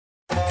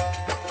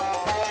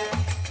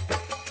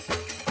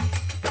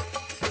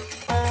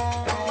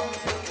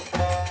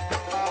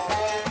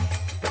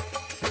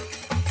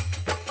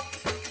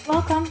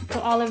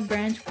Olive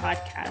Branch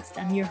podcast.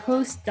 I'm your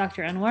host,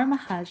 Dr. Anwar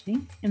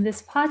Mahaji. In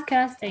this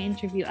podcast, I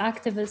interview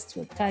activists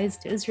with ties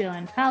to Israel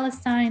and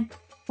Palestine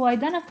who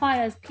identify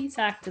as peace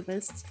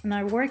activists and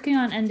are working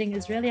on ending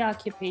Israeli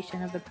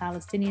occupation of the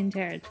Palestinian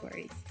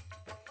territories.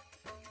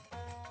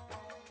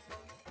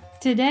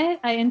 Today,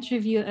 I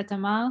interview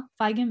Itamar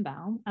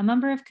Feigenbaum, a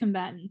member of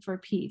Combatant for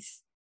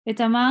Peace.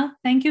 Itamar,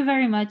 thank you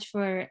very much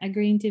for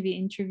agreeing to be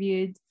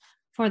interviewed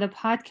for the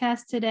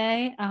podcast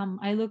today.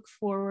 I look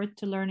forward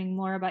to learning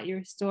more about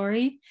your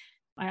story.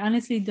 I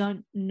honestly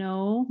don't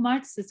know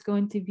much, so it's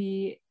going to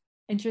be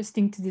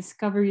interesting to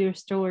discover your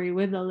story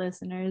with the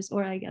listeners,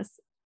 or I guess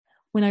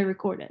when I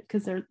record it,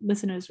 because their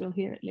listeners will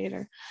hear it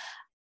later.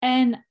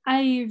 And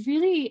I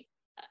really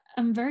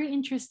am very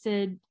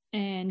interested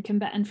in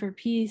Combatant for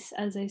Peace.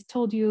 As I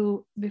told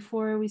you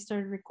before we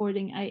started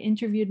recording, I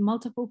interviewed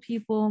multiple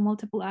people,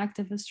 multiple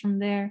activists from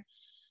there.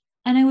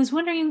 And I was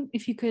wondering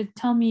if you could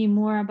tell me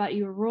more about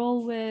your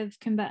role with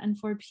Combatant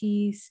for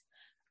Peace.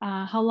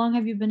 How long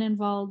have you been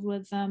involved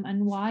with them,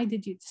 and why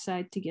did you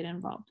decide to get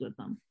involved with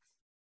them?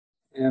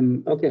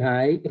 Okay,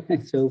 hi.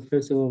 So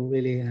first of all,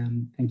 really,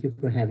 thank you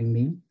for having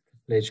me.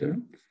 Pleasure.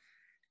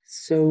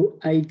 So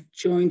I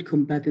joined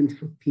Combatant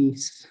for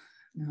Peace.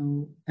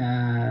 Now,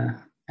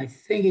 I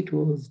think it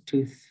was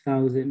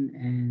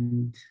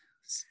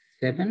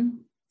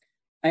 2007.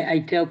 I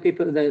tell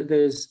people that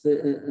there's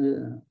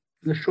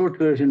the short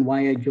version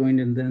why I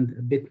joined, and then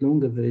a bit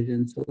longer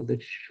version. So the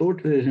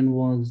short version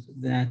was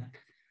that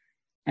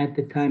at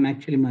the time,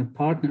 actually, my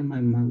partner,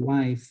 my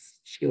wife,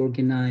 she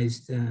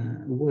organized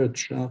a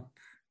workshop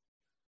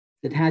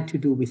that had to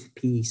do with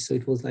peace. So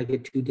it was like a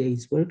 2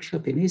 days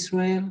workshop in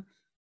Israel.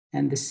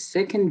 And the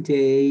second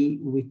day,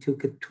 we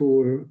took a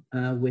tour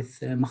with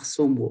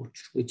Mahsoum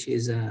Watch, which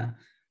is a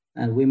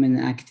women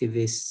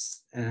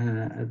activist,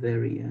 a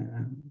very,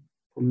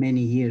 for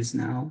many years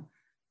now,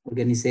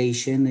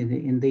 organization,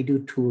 and they do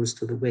tours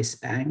to the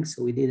West Bank.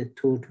 So we did a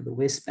tour to the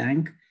West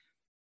Bank.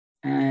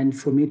 And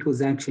for me, it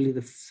was actually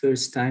the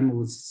first time I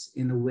was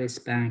in the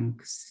West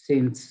Bank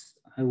since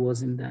I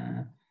was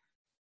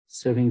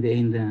serving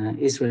in the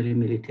Israeli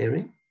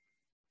military.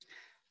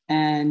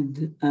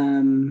 And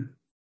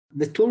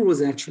the tour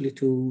was actually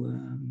to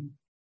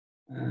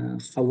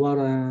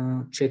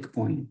Hawara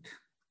checkpoint.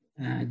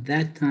 At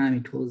that time,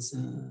 it was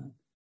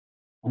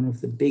one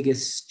of the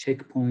biggest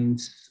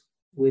checkpoints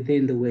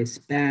within the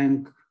West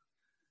Bank,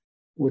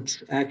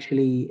 which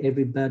actually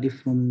everybody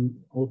from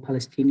all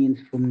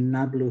Palestinians from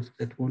Nablus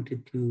that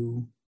wanted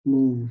to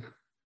move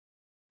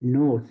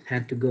north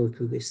had to go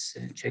to this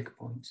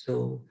checkpoint.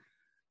 So,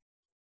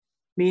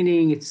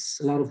 meaning it's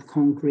a lot of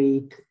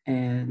concrete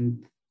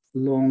and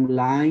long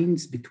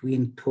lines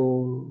between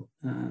tall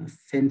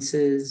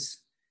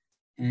fences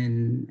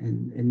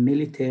and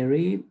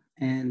military.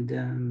 And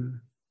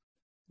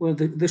well,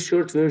 the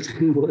short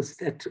version was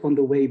that on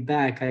the way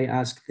back, I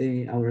asked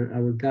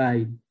our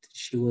guide,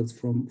 she was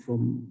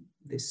from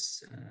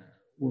this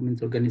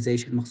women's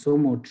organization,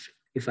 Mahsoum Watch,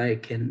 if I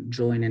can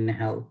join and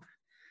help.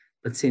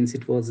 But since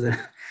it was a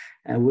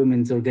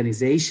women's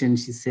organization,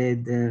 she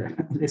said,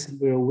 listen,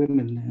 we're a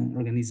women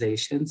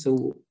organization,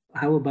 so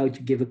how about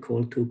you give a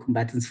call to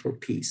Combatants for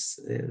Peace?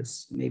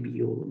 Maybe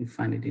you'll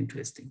find it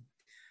interesting.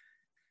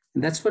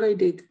 And that's what I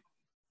did.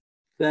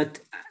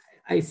 But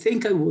I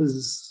think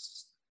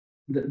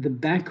the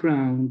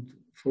background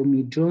for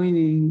me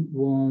joining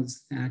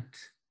was that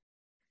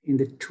in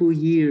the 2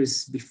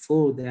 years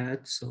before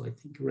that, so I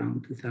think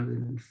around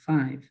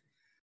 2005,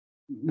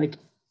 like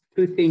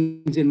two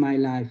things in my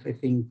life, I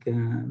think,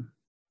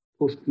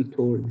 pushed me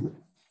toward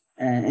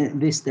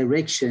this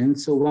direction.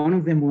 So one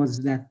of them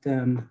was that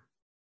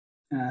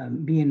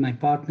me and my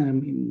partner,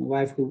 my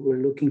wife, we were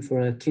looking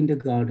for a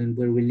kindergarten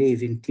where we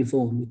live in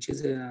Tivon, which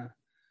is a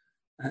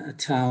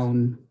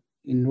town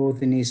in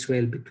northern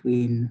Israel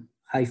between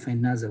Haifa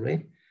and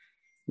Nazareth.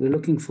 We're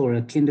looking for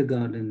a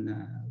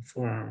kindergarten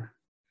for our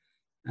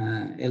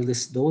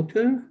eldest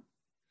daughter.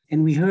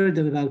 And we heard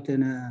about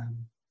an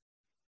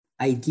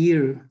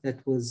idea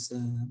that was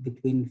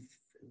between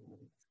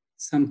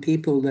some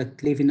people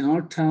that live in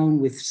our town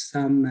with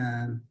some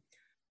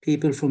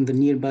people from the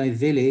nearby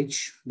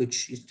village,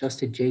 which is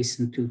just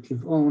adjacent to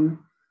Tivon,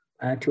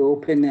 to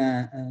open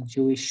a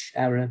Jewish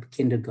Arab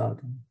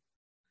kindergarten.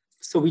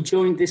 So we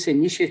joined this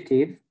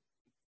initiative,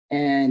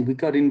 and we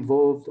got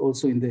involved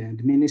also in the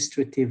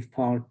administrative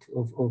part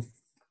of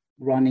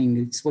running.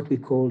 It's what we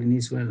call in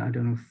Israel, I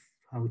don't know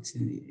how it's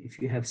if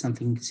you have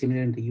something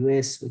similar in the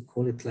US, we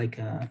call it like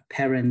a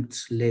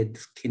parent-led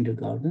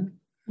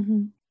kindergarten.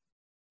 Mm-hmm.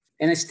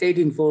 And I stayed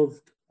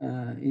involved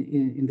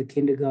in the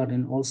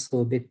kindergarten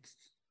also a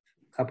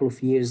couple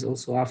of years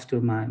also after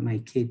my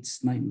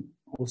kids, my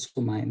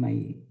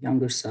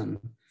younger son,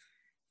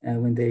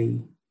 when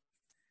they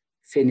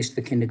finished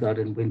the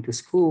kindergarten, went to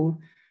school.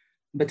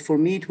 But for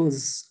me, it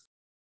was,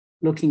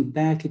 looking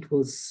back, it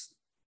was,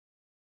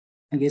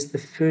 I guess, the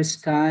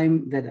first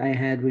time that I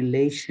had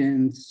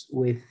relations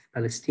with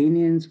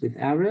Palestinians, with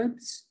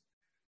Arabs,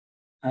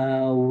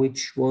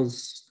 which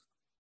was,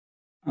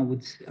 I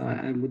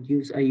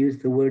use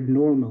the word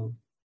normal.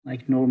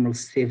 like normal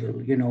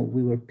civil. You know,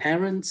 we were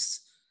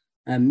parents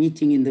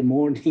meeting in the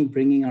morning,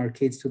 bringing our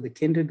kids to the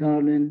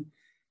kindergarten,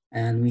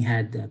 and we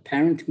had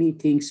parent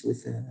meetings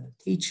with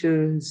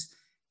teachers,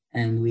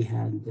 and we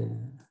had,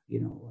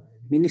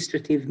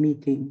 administrative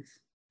meetings.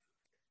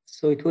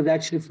 So it was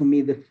actually for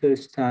me the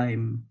first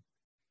time,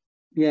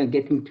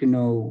 getting to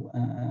know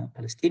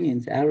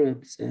Palestinians,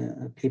 Arabs,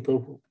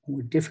 people who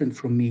were different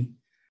from me.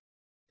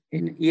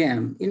 And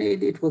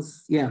it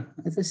was,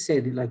 as I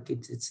said, like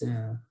it's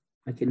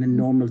like in a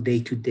normal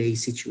day-to-day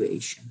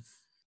situation.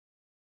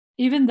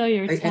 Even though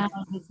your town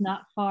is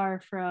not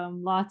far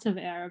from lots of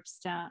Arab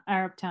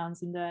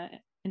towns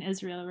in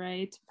Israel,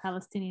 right?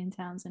 Palestinian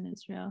towns in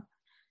Israel,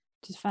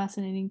 which is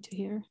fascinating to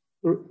hear.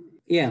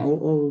 Yeah,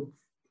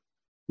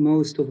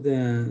 most of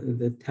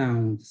the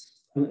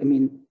towns. I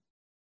mean,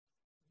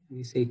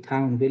 you say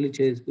town,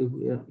 villages.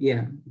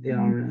 They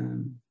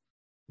are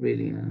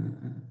really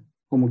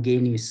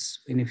homogeneous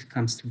when it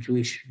comes to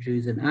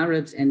Jews and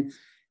Arabs, and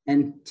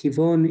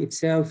Tivon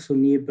itself. So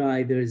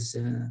nearby, there's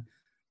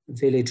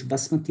village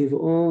Basma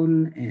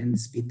Tivon and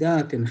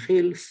Zbidat and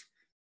Khilf.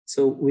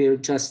 So we're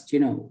just,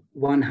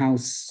 one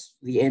house,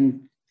 the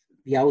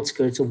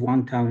outskirts of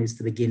one town is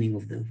the beginning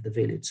of the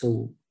village.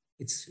 So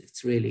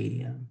it's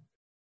really,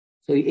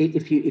 so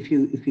if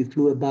you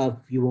flew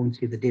above, you won't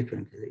see the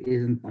difference. There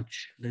isn't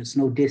much, there's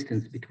no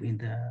distance between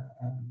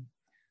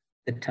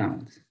the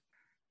towns.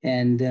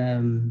 And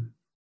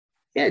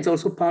it's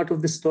also part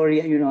of the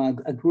story.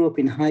 I grew up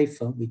in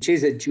Haifa, which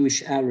is a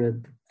Jewish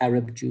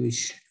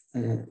Arab-Jewish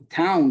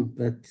town,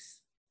 but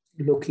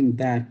looking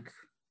back,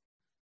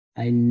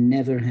 I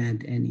never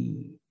had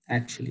any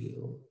actually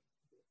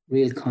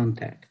real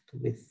contact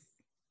with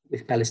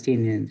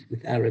Palestinians,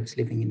 with Arabs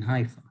living in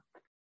Haifa.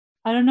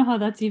 I don't know how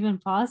that's even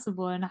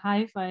possible in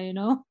Haifa,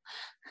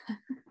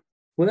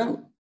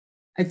 Well,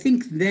 I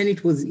think then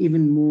it was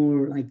even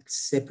more like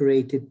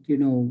separated,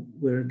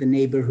 where the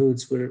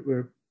neighborhoods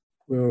were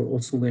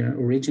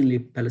originally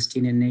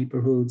Palestinian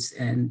neighborhoods,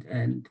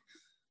 and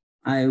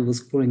I was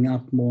growing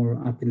up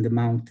more up in the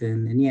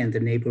mountain, and the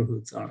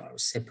neighborhoods are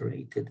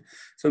separated.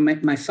 So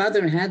my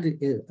father had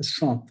a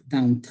shop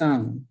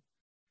downtown.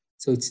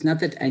 So it's not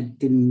that I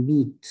didn't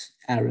meet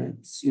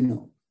Arabs,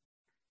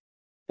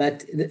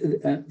 But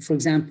for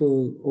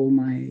example, all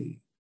my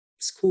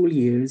school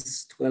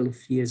years,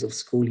 12 years of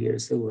school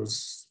years, there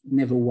was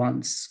never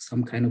once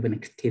some kind of an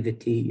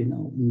activity,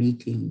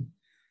 meeting,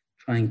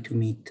 trying to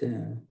meet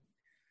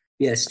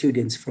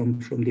students from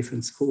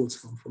different schools,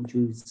 from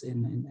Jews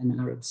and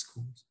Arab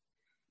schools.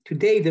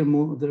 Today, there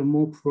are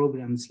more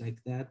programs like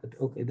that, but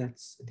okay,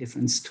 that's a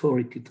different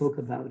story to talk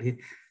about it.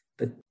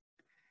 But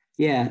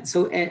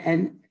so,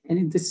 and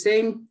at the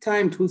same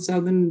time,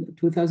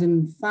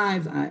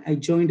 2005, I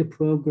joined a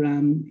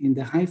program in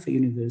the Haifa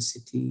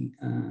University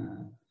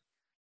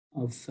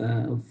of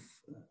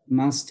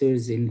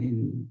Masters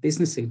in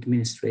Business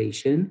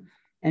Administration.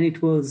 And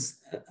it was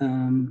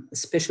a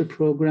special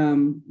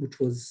program, which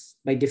was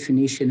by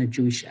definition a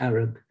Jewish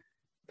Arab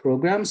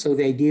program. So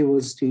the idea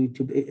was to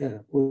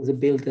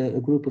build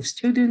a group of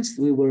students.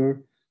 We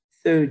were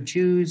third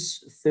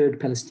Jews, third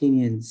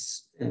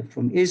Palestinians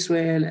from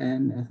Israel,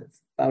 and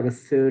about a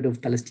third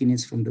of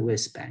Palestinians from the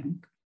West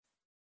Bank.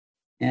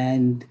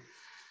 And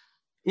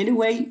in a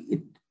way,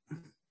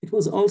 it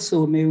was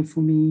also maybe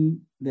for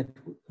me that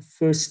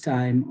first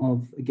time of,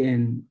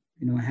 again,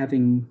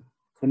 having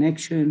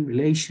connection,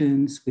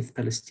 relations with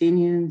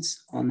Palestinians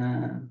on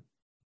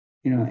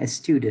as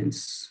students.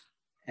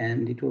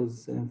 And it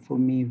was for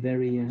me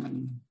very,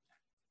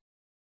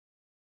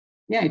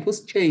 it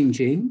was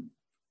changing.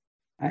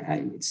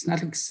 It's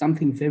not like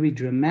something very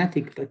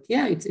dramatic, but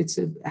it's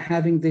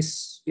having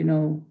this,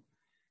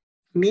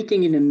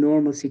 meeting in a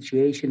normal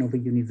situation of a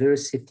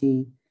university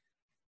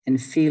and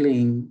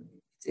feeling,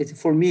 it's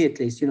for me at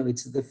least,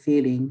 it's the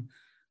feeling.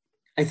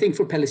 I think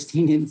for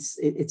Palestinians,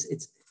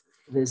 it's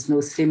there's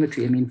no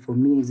symmetry. I mean, for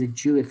me as a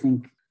Jew, I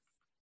think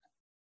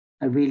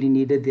I really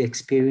needed the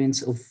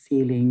experience of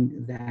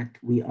feeling that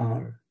we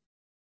are,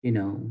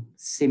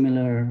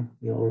 similar,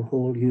 we are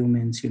whole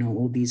humans,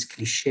 all these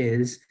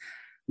cliches,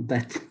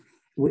 but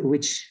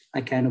which I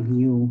kind of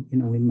knew,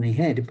 in my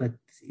head, but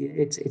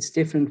it's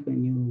different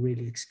when you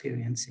really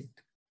experience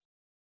it.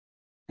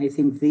 I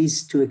think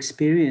these two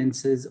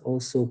experiences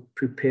also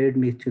prepared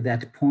me to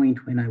that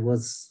point when I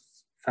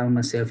found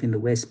myself in the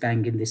West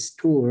Bank in this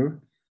tour.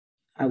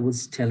 I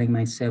was telling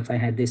myself I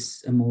had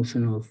this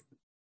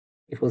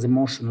it was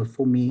emotional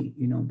for me,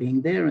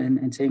 being there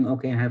and saying,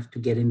 okay, I have to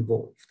get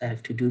involved. I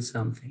have to do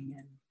something.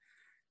 And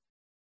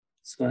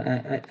so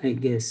I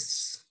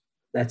guess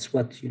that's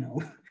what,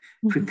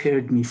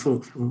 prepared me for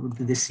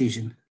the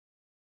decision.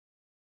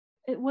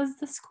 Was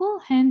the school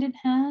hand in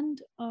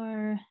hand,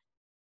 or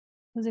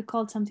was it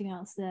called something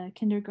else, the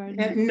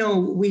kindergarten? No,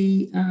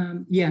 we,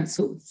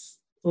 so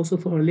also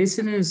for our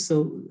listeners,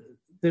 so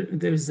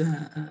there's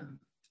a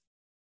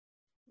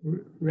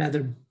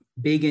rather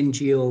big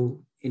NGO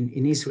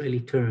in Israeli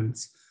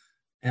terms,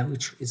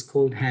 which is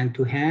called Hand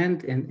to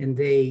Hand, and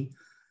they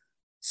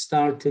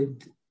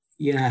started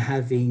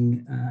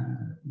having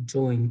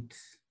joint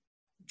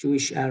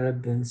Jewish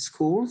Arab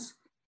schools.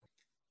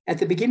 At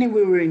the beginning,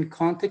 we were in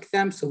contact with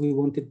them, so we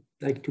wanted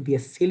like to be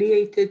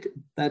affiliated.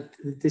 But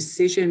the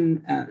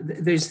decision,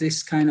 there's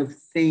this kind of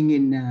thing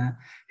in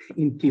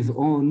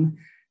Tivon.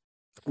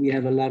 We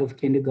have a lot of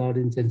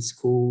kindergartens and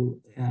school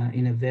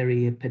in a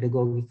very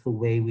pedagogical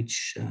way,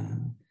 which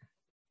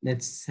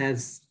that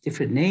has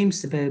different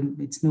names, but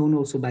it's known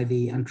also by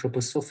the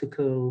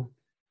anthroposophical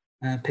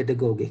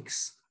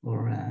pedagogics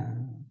or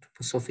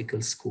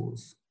anthroposophical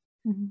schools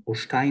or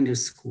Steiner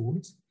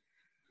schools.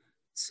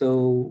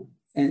 So,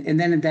 and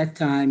then at that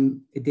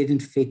time, it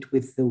didn't fit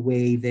with the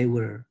way they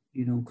were,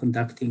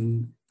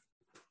 conducting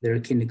their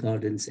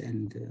kindergartens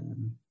and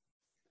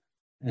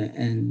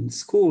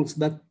schools.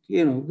 But,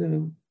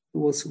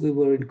 we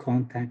were in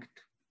contact.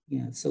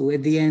 Yeah. So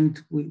at the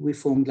end, we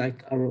formed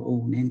like our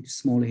own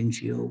small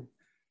NGO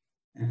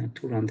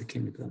to run the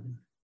kindergarten.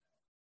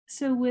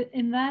 So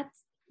within that,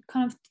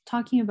 kind of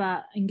talking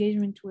about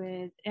engagement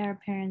with Arab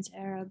parents,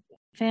 Arab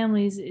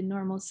families in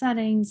normal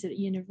settings at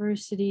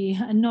university,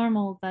 a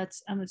normal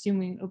that's, I'm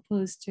assuming,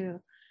 opposed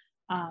to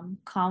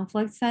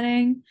conflict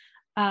setting.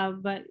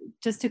 But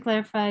just to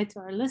clarify to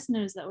our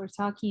listeners that we're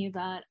talking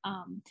about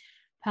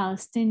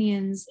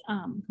Palestinians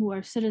who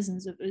are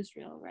citizens of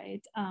Israel,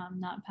 right?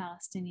 Not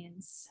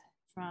Palestinians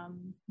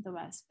from the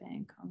West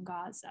Bank on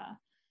Gaza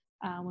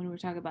when we're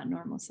talking about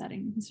normal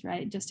settings,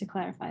 right? Just to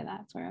clarify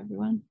that for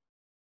everyone.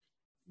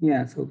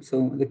 Yeah, so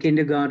the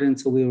kindergarten,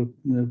 so we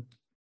were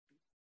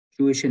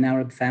Jewish and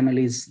Arab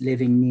families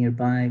living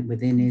nearby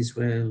within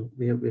Israel.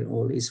 We're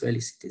all Israeli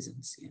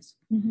citizens, yes.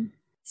 Mm-hmm.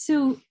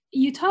 So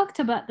you talked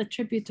about the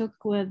trip you took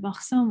with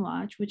Mahsoum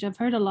Watch, which I've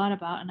heard a lot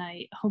about, and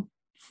I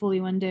hopefully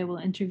one day we'll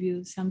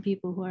interview some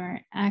people who are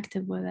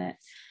active with it.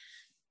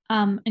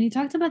 And you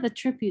talked about the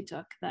trip you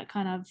took that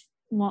kind of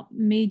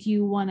made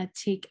you want to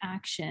take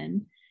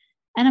action.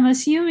 And I'm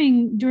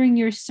assuming during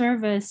your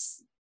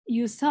service,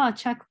 you saw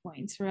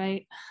checkpoints,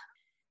 right?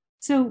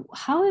 So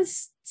how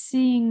is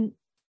seeing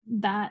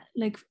that,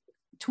 like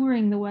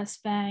touring the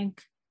West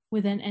Bank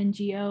with an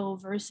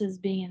NGO versus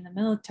being in the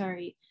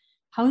military,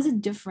 how is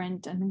it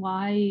different, and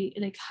why,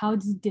 like, how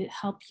did it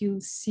help you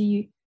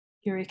see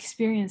your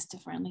experience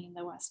differently in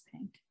the West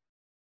Bank?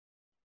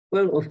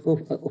 Well, of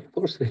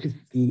course, there's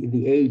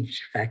the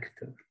age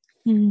factor.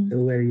 Mm-hmm. So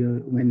where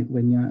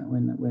when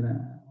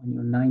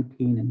you're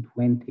 19 and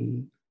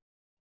 20,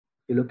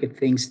 you look at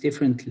things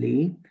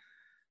differently.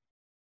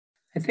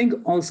 I think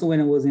also when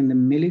I was in the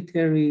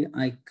military,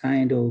 I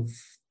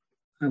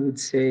would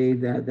say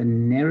that the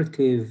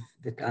narrative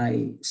that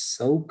I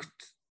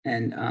soaked,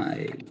 and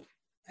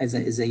as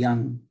a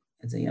young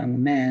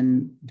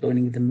man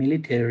joining the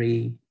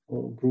military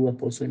or grew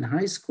up also in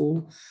high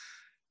school,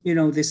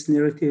 this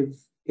narrative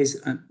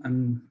is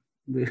I'm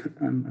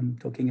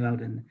talking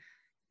about an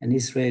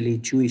Israeli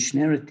Jewish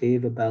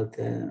narrative about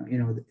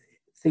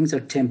things are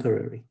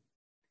temporary.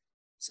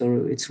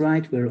 So it's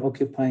right, we're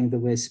occupying the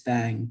West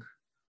Bank,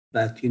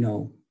 but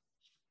we're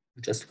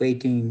just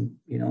waiting,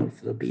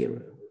 for be a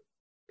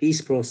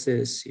peace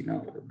process,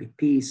 there'll be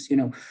peace,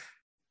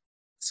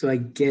 So I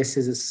guess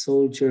as a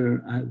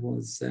soldier, I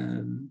was,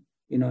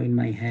 in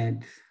my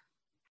head,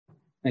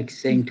 like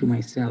saying to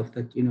myself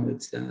that,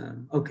 it's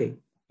okay,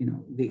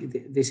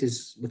 this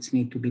is what's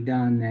need to be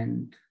done,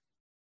 and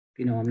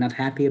I'm not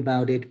happy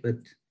about it, but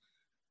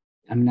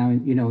I'm now,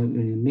 in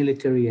the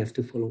military, you have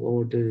to follow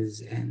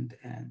orders, and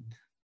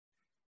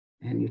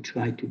you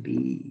try to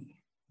be,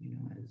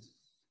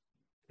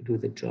 to do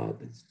the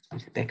job as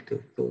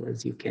respectful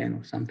as you can,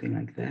 or something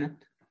like that.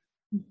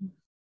 Mm-hmm.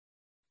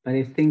 But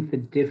I think the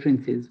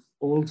difference is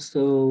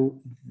also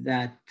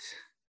that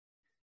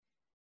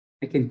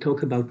I can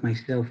talk about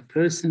myself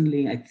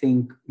personally. I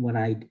think what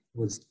I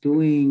was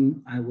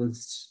doing, I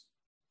was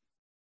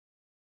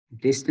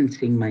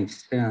distancing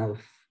myself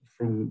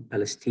from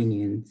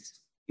Palestinians,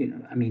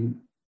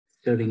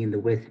 serving in the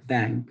West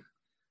Bank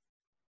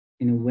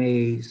in a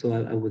way, so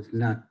I was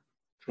not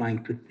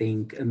trying to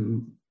think,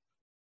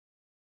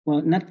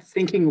 not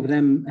thinking of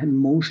them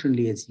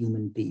emotionally as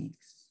human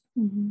beings.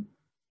 Mm-hmm.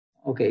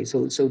 Okay,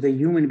 so the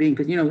human being,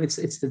 but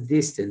it's the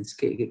distance,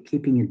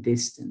 keeping a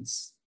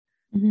distance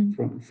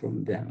mm-hmm.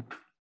 from them,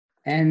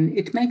 and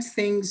it makes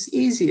things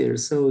easier.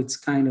 So it's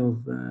kind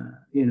of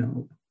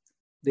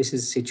this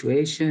is a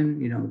situation,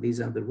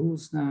 these are the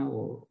rules now,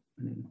 or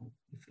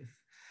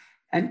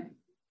and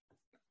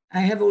I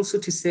have also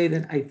to say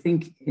that I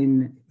think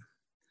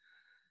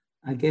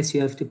I guess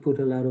you have to put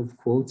a lot of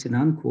quotes and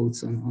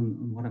unquotes on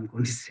what I'm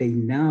going to say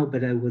now,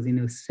 but I was in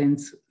a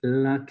sense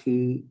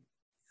lucky.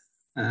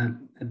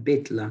 A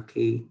bit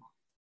lucky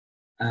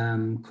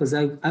because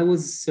I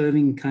was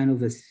serving kind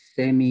of a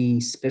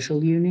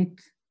semi-special unit,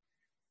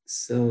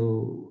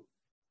 so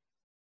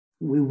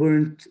we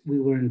weren't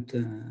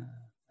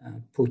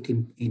put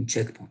in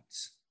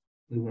checkpoints.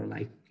 We were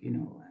like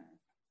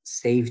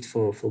saved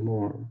for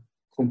more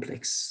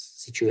complex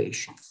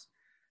situations.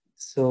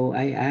 So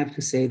I have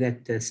to say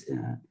that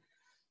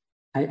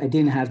I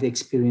didn't have the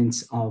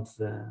experience of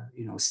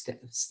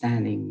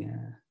standing.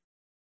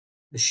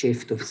 The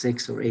shift of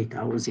 6 or 8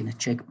 hours in a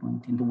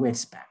checkpoint in the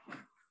West Bank.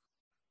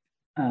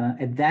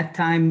 At that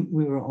time,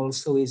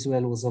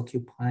 Israel was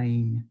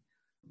occupying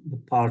the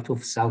part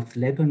of South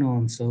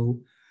Lebanon. So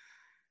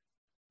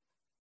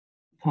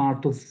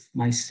part of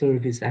my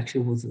service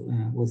actually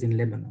was in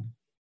Lebanon.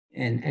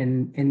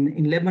 And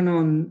in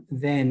Lebanon,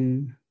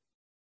 then,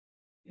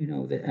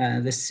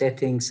 the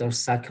settings are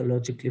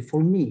psychologically,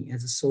 for me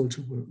as a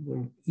soldier,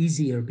 were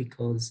easier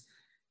because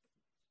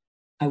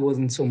I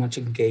wasn't so much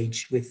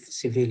engaged with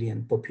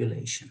civilian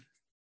population.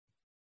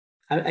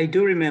 I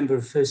do remember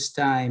first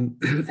time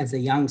as a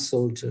young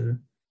soldier,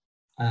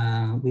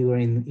 we were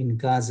in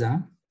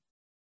Gaza,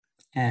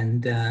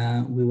 and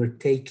we were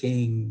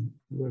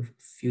a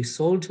few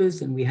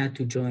soldiers, and we had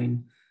to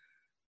join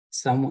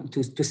someone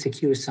to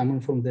secure someone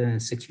from the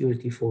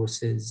security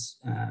forces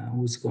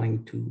who's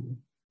going to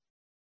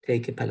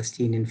take a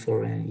Palestinian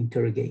for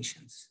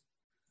interrogations.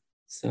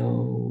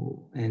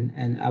 So,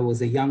 and I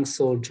was a young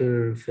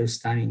soldier,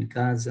 first time in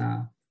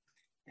Gaza,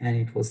 and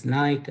it was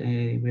night.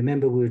 I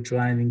remember we were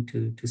driving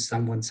to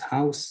someone's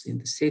house in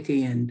the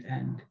city,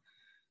 and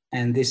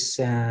this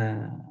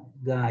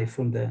guy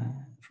from the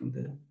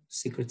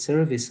Secret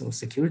Service or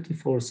security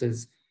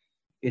forces,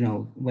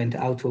 went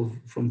out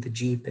from the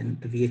Jeep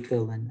and the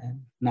vehicle and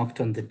knocked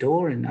on the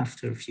door, and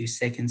after a few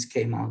seconds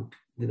came out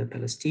with a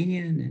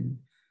Palestinian, and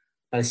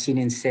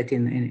Palestinians sat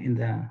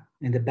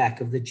in the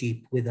back of the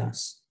Jeep with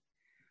us.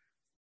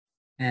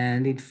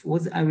 And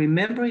I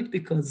remember it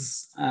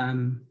because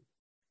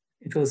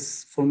it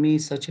was for me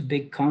such a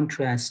big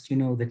contrast,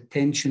 the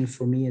tension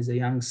for me as a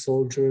young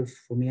soldier.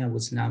 For me, I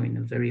was now in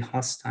a very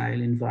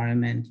hostile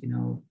environment,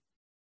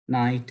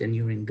 night, and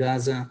you're in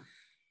Gaza,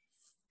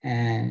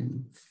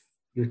 and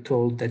you're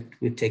told that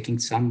we're taking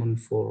someone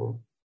for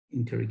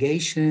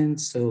interrogation.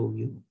 So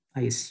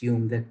I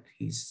assume that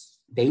he's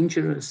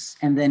dangerous.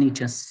 And then he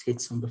just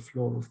sits on the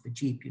floor of the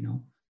Jeep,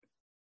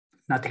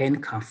 not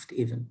handcuffed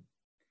even.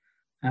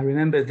 I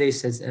remember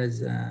this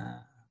as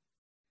a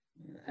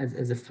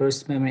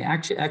first memory.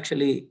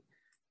 Actually,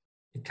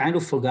 I kind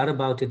of forgot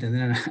about it, and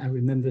then I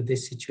remember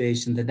this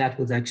situation that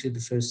was actually the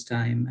first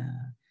time.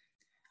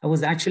 I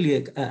was actually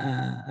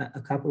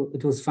a couple.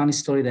 It was a funny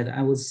story that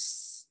I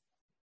was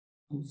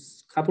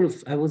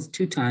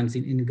 2 times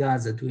in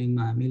Gaza doing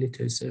my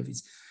military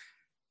service,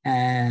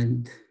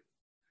 and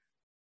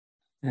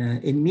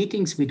in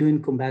meetings we do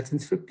in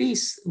Combatants for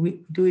Peace.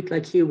 We do it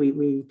like here.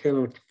 We tell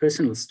our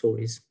personal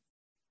stories.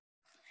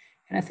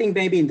 And I think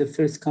maybe in the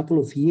first couple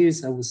of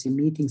years, I was in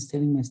meetings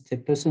telling my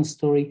personal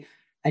story.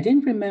 I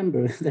didn't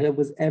remember that I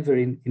was ever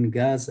in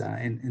Gaza.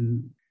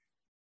 And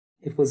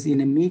it was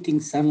in a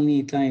meeting, suddenly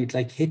it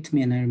like hit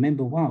me. And I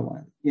remember,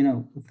 wow,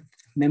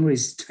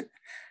 memories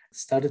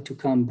started to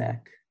come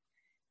back.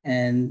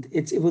 And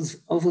it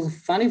was also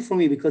funny for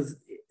me because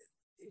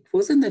it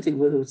wasn't that it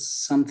was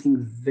something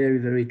very,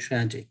 very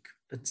tragic,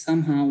 but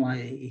somehow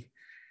I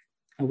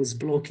was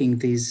blocking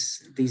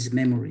these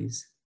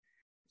memories.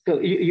 So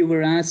you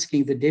were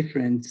asking the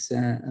difference,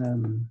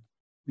 being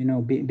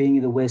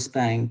in the West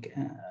Bank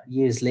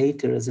years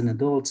later as an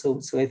adult.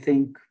 So I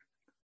think,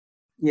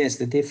 yes,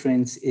 the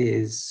difference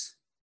is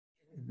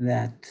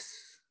that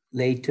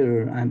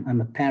later I'm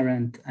a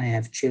parent, I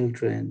have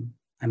children,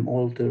 I'm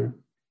older.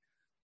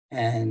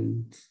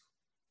 And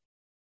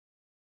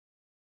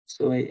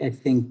so I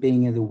think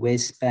being in the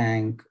West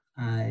Bank,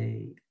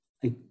 I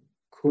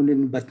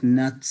couldn't but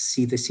not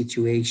see the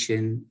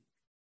situation,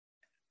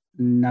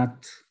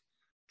 not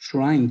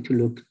trying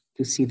to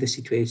see the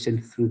situation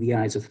through the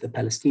eyes of the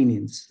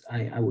Palestinians.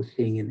 I was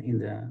seeing in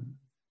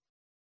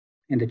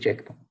the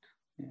checkpoint.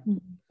 Yeah. Mm-hmm.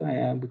 So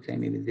I would say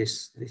maybe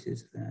this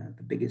is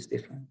the biggest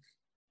difference.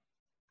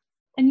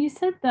 And you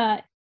said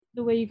that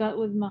the way you got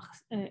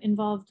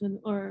involved with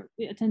or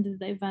attended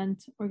the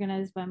event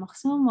organized by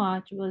Makhsoom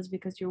Watch was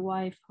because your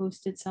wife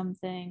hosted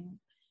something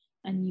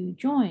and you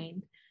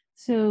joined.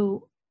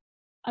 So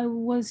I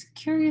was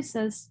curious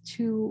as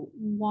to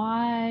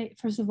why,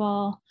 first of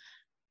all,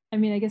 I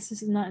mean, I guess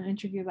this is not an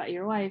interview about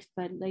your wife,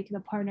 but like the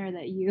partner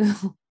that you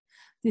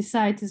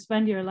decide to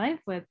spend your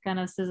life with kind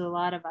of says a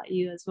lot about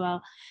you as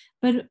well.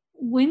 But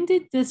when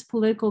did this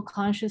political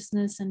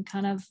consciousness and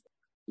kind of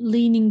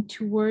leaning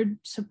toward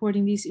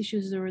supporting these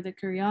issues, or the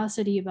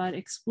curiosity about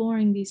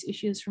exploring these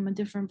issues from a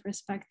different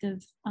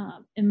perspective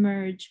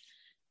emerge?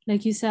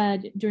 Like you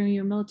said, during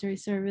your military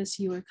service,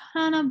 you were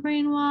kind of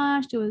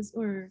brainwashed.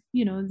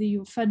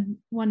 You fed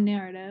one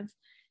narrative,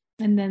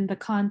 and then the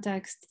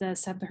context, the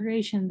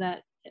separation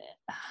that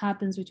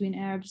happens between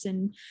Arabs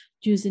and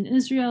Jews in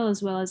Israel,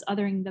 as well as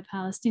othering the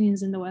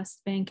Palestinians in the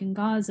West Bank and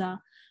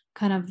Gaza,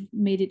 kind of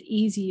made it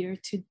easier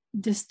to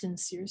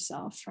distance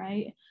yourself,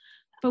 right?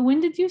 But when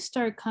did you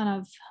start kind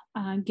of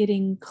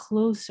getting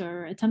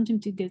closer, attempting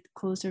to get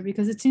closer?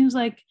 Because it seems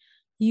like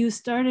you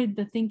started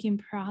the thinking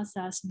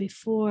process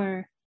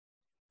before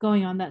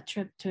going on that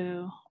trip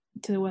to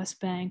the West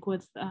Bank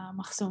with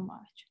Makhsoom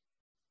Watch.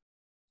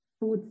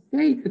 I would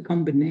say the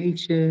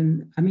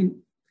combination. I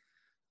mean,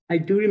 I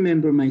do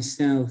remember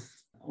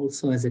myself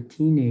also as a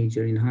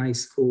teenager in high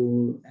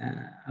school.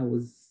 I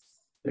was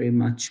very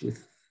much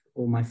with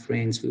all my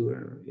friends, we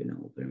were,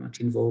 very much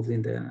involved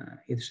in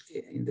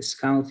the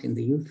Scouts, in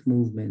the youth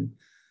movement.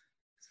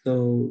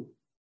 So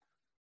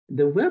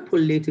there were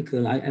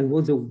political, I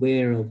was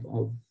aware of,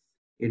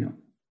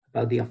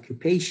 about the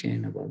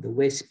occupation, about the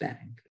West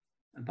Bank,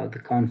 about the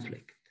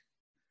conflict.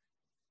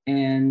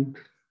 And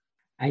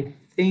I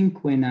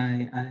think when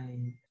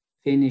I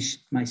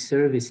finished my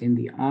service in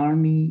the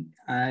army,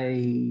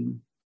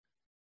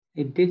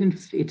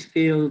 it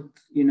felt,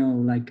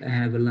 like I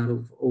have a lot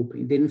of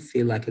open, it didn't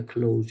feel like a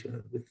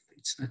closure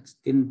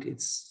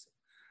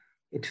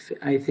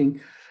I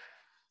think,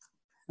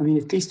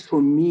 at least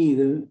for me,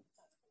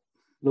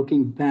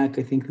 looking back,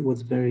 I think it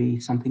was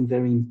something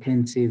very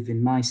intensive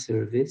in my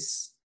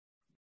service.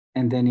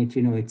 And then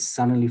it's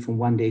suddenly from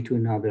one day to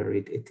another,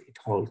 it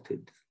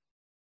halted.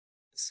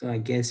 So I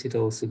guess it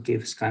also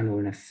gives kind of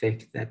an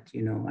effect that,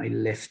 I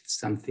left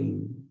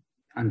something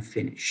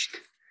unfinished.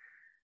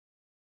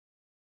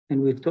 And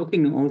we're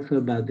talking also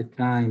about the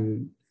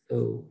time,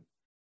 so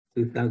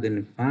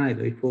 2005,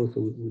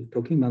 we're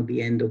talking about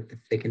the end of the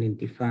Second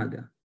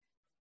Intifada.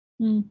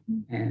 Mm-hmm.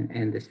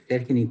 And the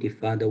Second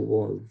Intifada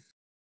was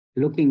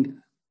looking,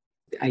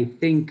 I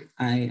think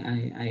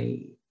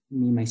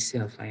me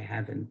myself, I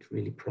haven't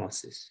really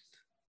processed.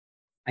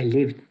 I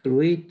lived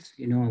through it,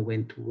 I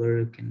went to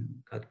work and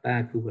got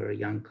back. We were a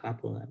young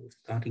couple. I was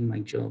starting my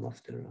job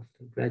after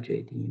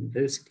graduating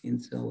university and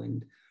so,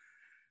 and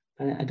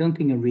I don't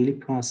think I really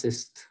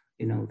processed,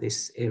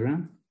 this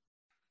era.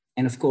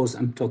 And of course,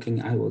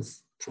 I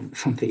was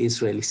from the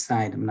Israeli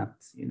side. I'm not,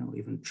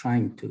 even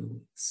trying to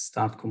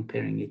start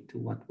comparing it to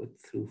what went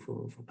through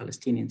for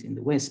Palestinians in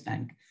the West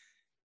Bank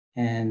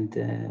and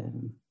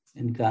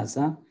in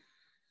Gaza.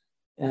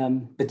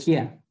 But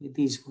yeah,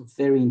 these were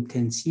very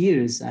intense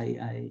years.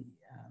 In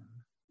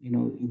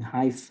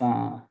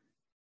Haifa,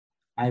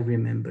 I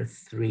remember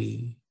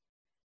 3,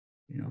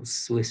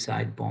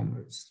 suicide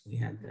bombers. We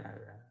had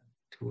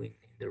 2 in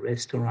the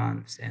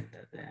restaurants, and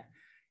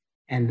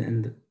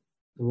there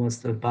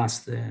was the bus,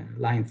 the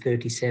line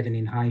 37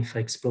 in Haifa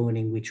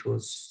exploding, which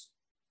was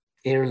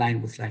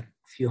airline was like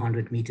a few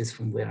hundred meters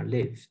from where I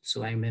lived.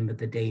 So I remember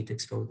the day it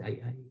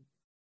exploded.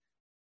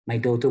 My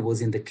daughter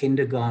was in the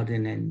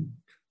kindergarten, and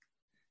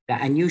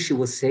I knew she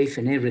was safe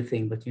and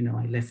everything, but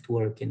I left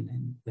work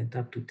and went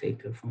up to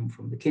take her from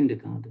the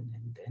kindergarten,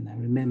 and I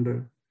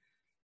remember,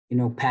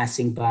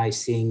 passing by,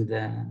 seeing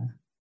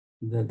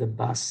the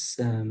bus,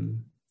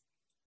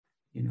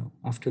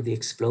 after the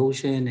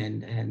explosion,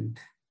 and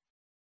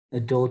a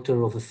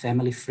daughter of a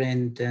family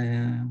friend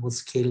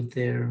was killed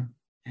there,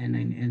 and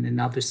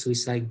another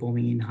suicide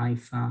bombing in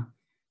Haifa.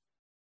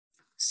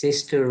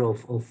 Sister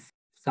of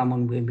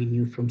someone we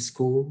knew from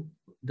school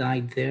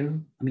died there.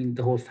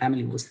 The whole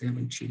family was there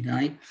when she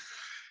died.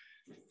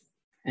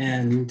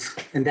 And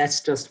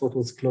that's just what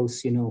was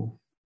close,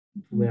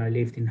 where I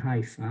lived in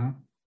Haifa.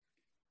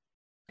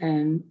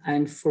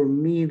 And for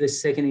me, the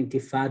Second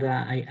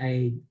Intifada,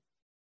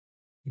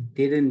 it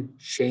didn't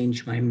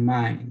change my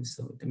mind.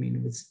 So,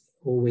 it was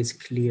always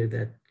clear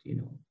that,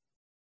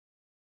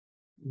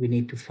 we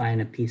need to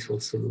find a peaceful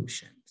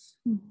solutions.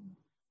 Mm-hmm.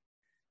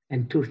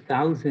 And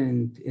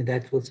 2000,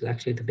 that was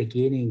actually the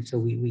beginning. So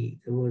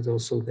there was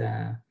also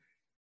the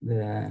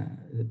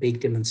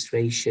big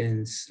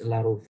demonstrations. A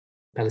lot of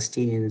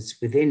Palestinians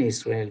within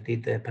Israel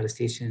did the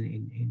Palestinian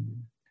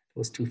in it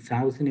was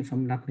 2000, if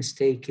I'm not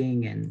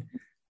mistaken, and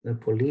the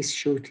police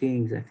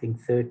shootings. I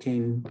think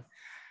 13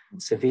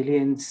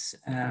 civilians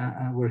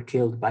were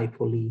killed by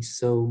police.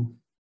 So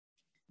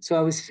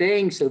I was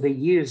saying, so the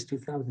years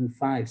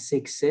 2005,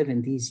 6,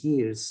 7, these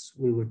years,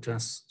 we were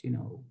just,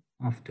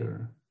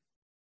 after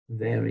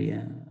very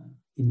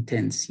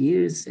intense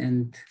years,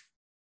 and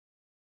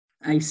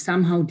I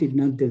somehow did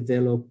not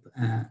develop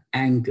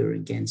anger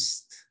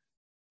against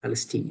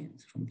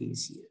Palestinians from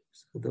these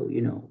years, although,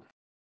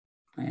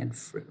 I had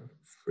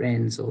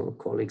friends or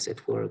colleagues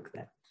at work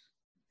that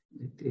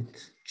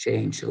it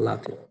changed a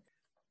lot.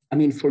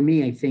 For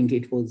me, I think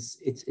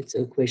it's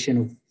a question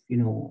of,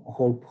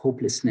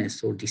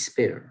 hopelessness or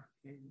despair.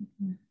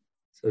 Mm-hmm.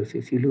 So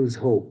if you lose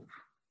hope,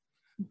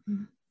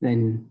 mm-hmm.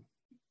 then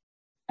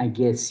I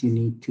guess you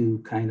need to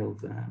kind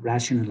of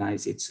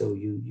rationalize it. So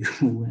you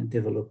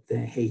develop the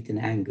hate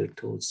and anger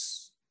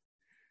towards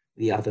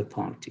the other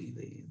party.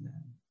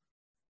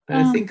 But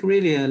I think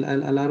really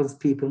a lot of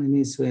people in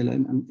Israel,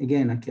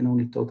 again, I can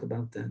only talk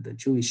about the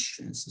Jewish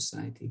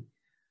society,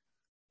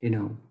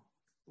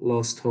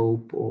 lost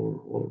hope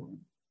or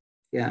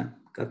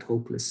got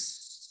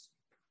hopeless,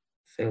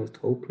 felt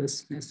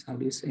hopelessness, how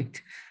do you say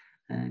it,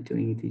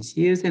 during these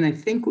years. And I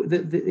think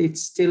that it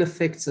still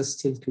affects us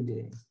till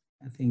today.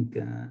 I think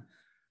a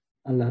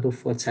lot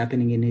of what's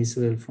happening in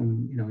Israel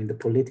from, in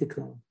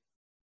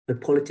the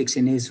politics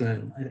in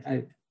Israel,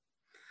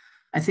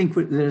 I think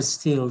there's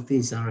still,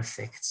 these are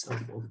effects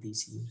of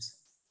these years.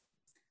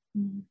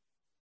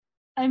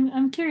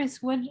 I'm curious,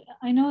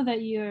 I know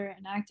that you're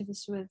an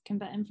activist with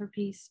Combatant for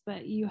Peace,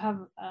 but you have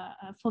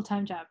a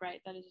full-time job,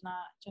 right? That is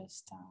not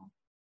just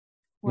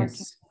working.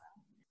 Yes,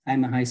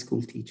 I'm a high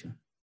school teacher.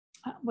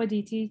 What do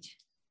you teach?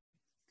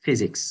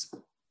 Physics.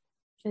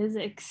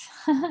 Physics.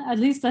 At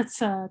least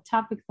that's a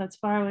topic that's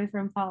far away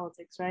from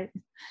politics, right?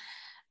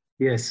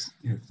 Yes.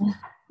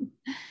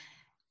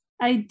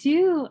 I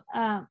do.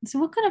 So,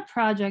 what kind of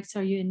projects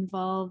are you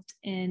involved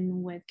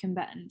in with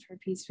Combatant for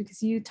Peace?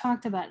 Because you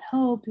talked about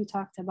hope, you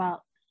talked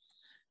about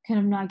kind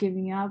of not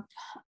giving up.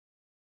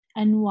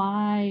 And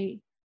why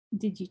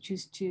did you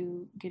choose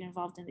to get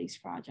involved in these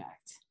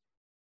projects?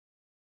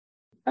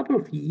 A couple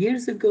of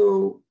years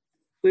ago,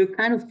 we were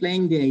kind of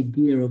playing the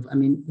idea of,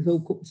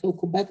 so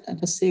combat, I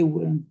just say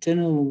a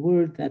general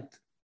word that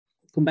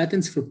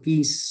Combatants for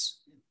Peace,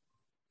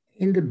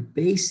 in the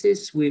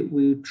basis,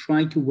 we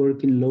try to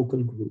work in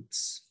local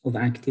groups of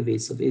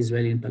activists, of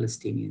Israeli and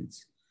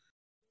Palestinians.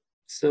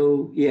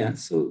 So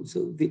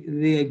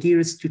the idea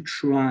is to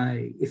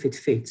try, if it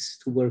fits,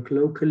 to work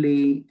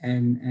locally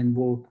and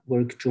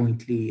work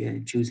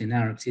jointly, Jews and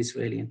Arabs,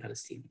 Israeli and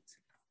Palestinians.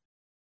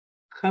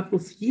 A couple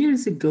of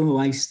years ago,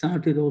 I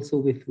started also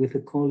with a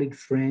colleague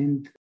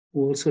friend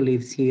who also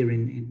lives here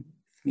in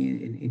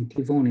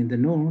Tivon in the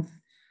north,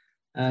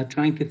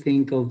 trying to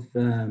think of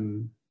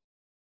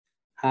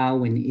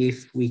how and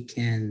if we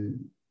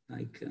can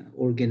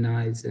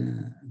organize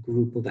a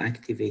group of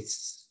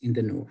activists in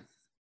the north.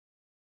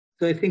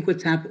 So I think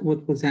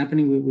what was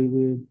happening,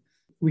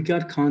 we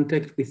got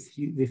contact with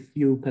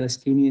few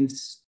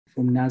Palestinians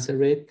from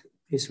Nazareth,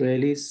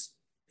 Israelis,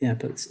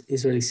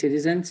 Israeli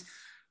citizens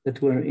that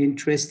were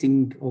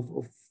interested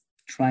of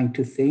trying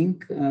to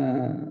think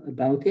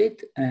about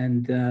it,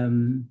 and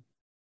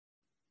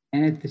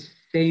at the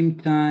same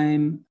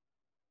time,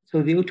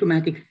 so the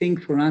automatic thing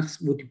for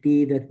us would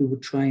be that we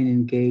would try and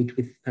engage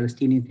with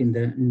Palestinians in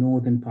the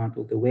northern part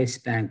of the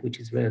West Bank, which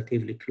is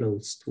relatively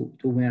close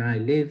to where I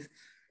live.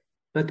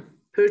 But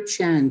per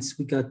chance,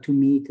 we got to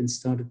meet and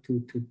started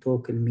to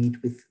talk and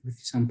meet with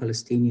some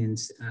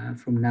Palestinians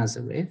from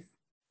Nazareth,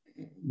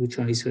 which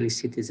are Israeli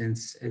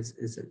citizens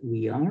as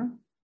we are.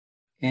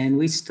 And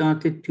we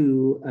started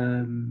to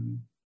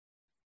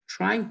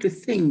trying to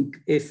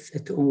think if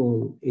at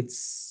all it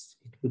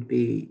would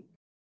be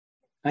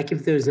like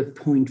if there's a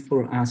point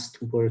for us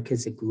to work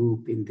as a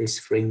group in this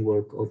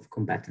framework of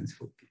Combatants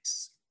for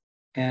Peace.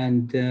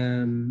 And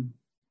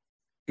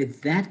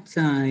at that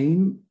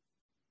time,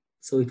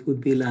 so it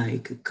would be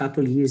like a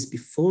couple of years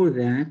before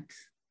that,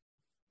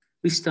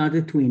 we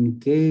started to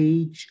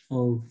engage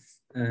of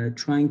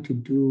trying to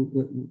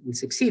do, we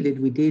succeeded,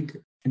 we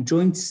did a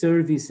joint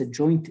service, a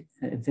joint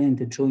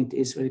event, a joint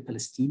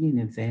Israeli-Palestinian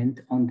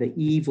event on the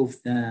eve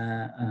of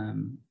the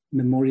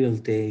Memorial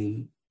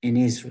Day in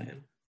Israel.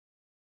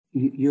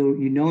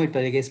 You know it,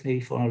 but I guess maybe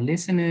for our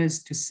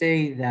listeners to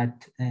say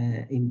that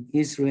in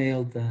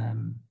Israel,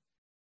 the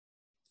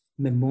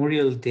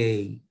Memorial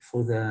Day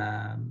for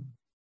the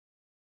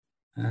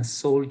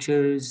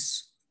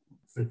soldiers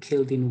were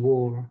killed in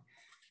war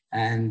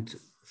and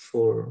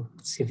for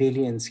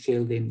civilians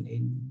killed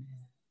in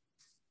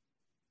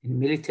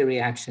military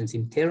actions,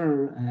 in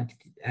terror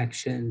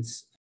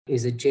actions,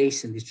 is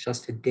adjacent. It's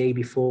just a day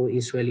before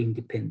Israeli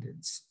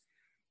independence.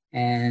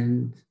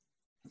 And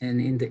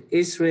in the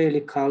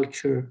Israeli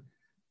culture,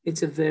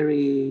 it's a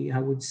very, I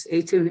would say,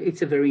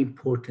 it's a very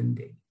important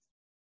day.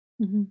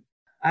 Mm-hmm.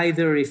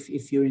 Either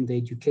if you're in the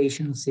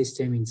educational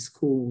system, in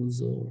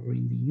schools, or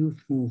in the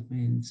youth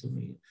movements, or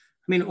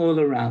all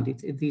around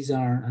it. These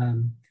are,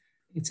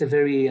 it's a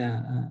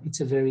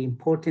very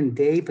important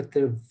day, but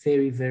they're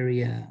very,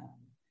 very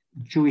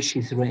Jewish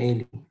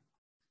Israeli,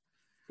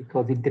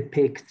 because it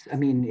depicts,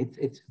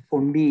 it's for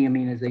me,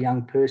 as a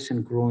young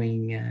person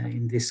growing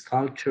in this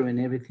culture and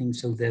everything,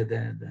 so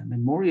the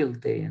Memorial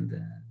Day and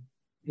the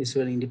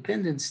Israeli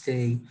Independence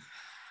Day,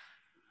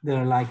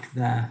 they're like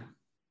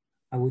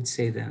I would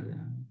say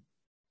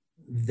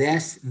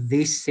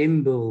this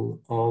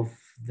symbol of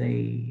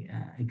the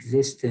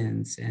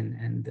existence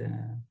and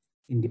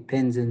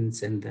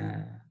independence and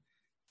the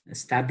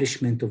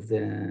establishment of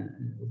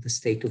the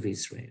state of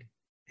Israel,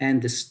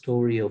 and the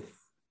story of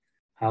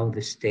how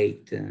the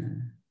state,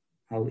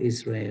 how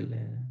Israel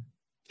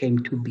came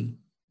to be.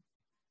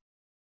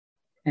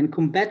 And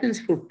Combatants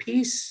for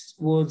Peace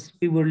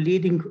we were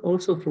leading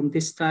also from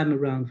this time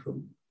around,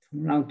 from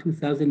around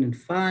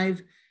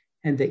 2005,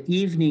 and the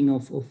evening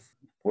of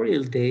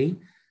Memorial Day,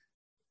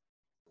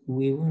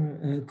 we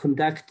were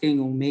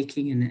conducting or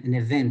making an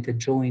event, a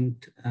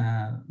joint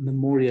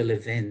memorial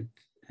event,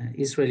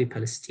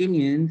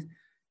 Israeli-Palestinian,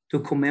 to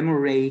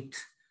commemorate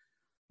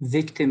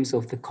victims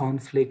of the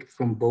conflict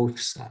from both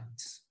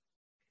sides.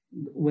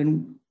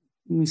 When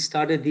we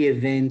started the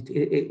event,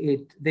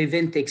 the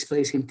event takes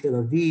place in Tel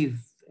Aviv,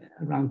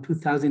 around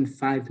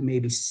 2005,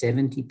 maybe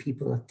 70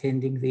 people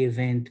attending the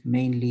event,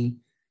 mainly,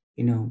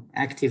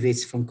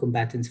 activists from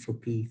Combatants for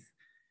Peace,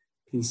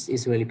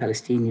 Israeli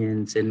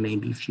Palestinians, and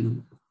maybe a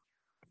few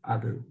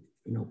other,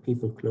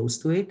 people close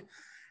to it.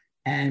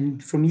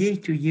 And from year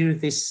to year,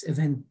 this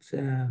event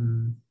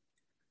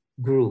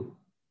grew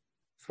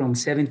from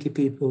 70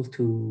 people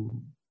to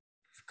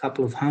a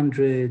couple of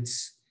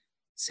hundreds,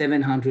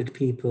 700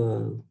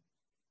 people.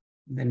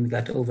 Then we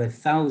got over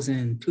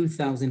 1,000,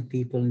 2,000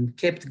 people, and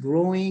kept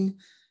growing.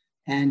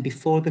 And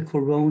before the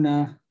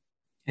Corona,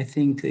 I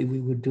think that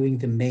we were doing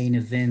the main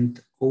event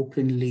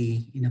openly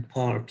in a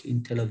park in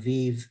Tel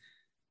Aviv.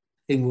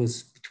 I think it was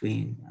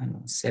between,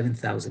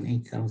 7,000,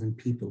 8,000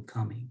 people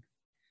coming,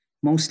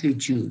 mostly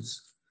Jews.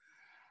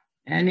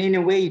 And in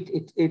a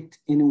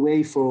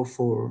way,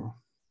 for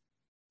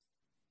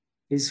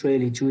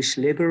Israeli Jewish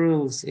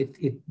liberals, it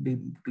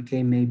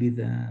became maybe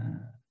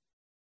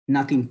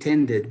not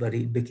intended, but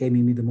it became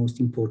maybe the most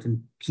important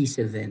peace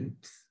event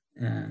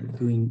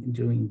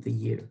during the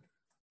year.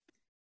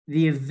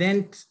 The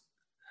event,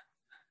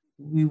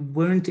 we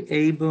weren't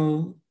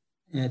able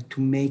to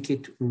make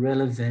it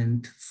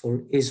relevant for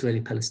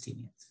Israeli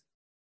Palestinians.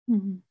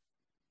 Mm-hmm.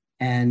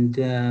 And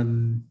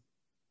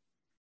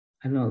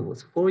I don't know, it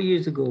was 4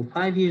 years ago,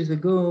 5 years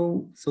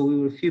ago. So we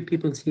were a few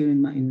people here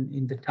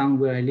in the town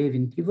where I live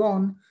in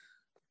Tivon.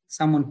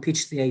 Someone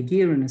pitched the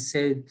idea and I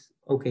said,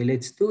 okay,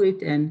 let's do it.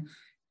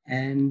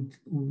 And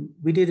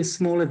we did a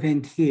small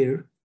event here.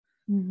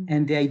 Mm-hmm.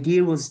 And the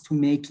idea was to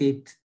make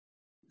it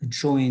a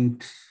joint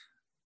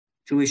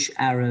Jewish,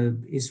 Arab,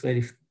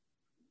 Israeli.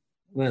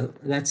 Well,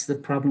 that's the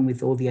problem with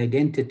all the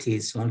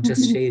identities. So I'll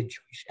just say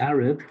Jewish,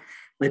 Arab.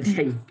 But the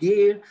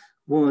idea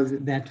was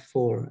that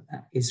for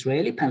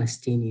Israeli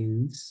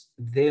Palestinians,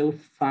 they'll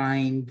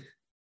find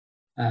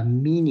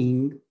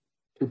meaning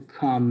to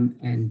come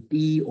and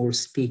be or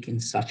speak in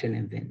such an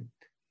event.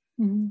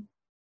 Mm-hmm.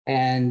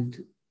 And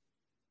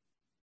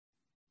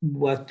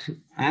what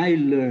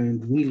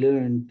we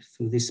learned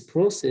through this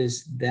process,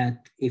 that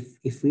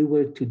if we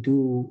were to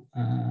do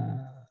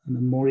a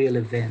memorial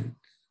event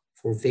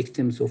for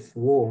victims of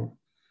war,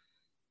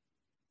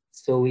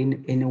 so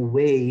in a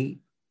way,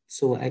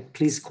 so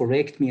please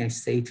correct me, I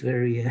say it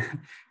very,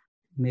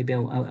 maybe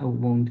I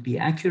won't be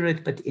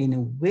accurate, but in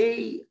a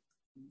way,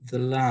 the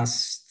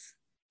last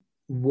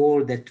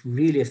war that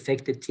really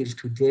affected till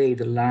today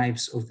the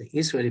lives of the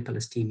Israeli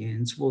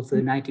Palestinians was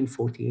the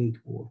 1948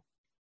 war.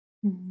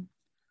 Mm-hmm.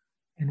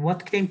 And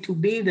what came to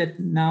be that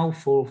now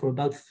for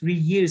about 3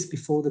 years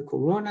before the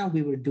corona,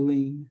 we were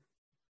doing,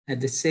 at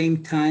the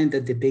same time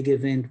that the big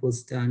event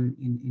was done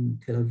in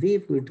Tel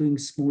Aviv, we were doing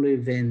smaller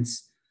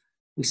events.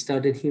 We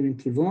started here in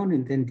Tivon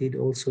and then did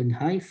also in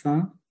Haifa.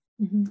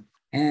 Mm-hmm.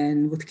 And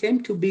what came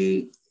to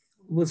be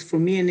was for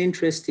me an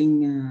interesting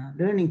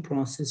learning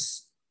process,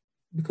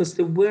 because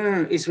there were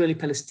Israeli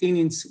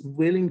Palestinians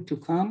willing to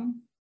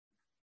come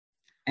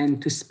and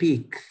to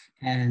speak.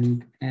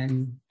 And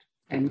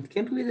it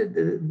came to be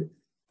that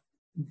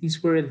these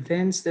were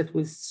events that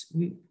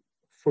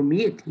for me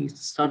at least,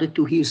 started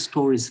to hear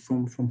stories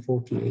from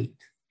 48.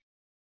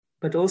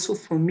 But also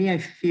for me, I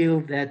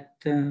feel that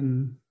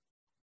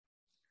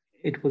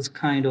it was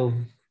kind of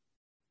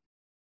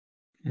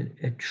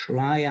a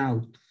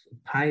tryout, a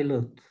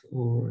pilot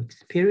or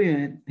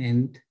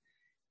experiment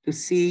to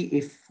see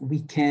if we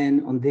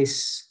can on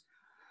this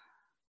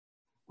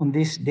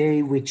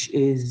day, which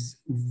is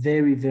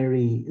very,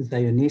 very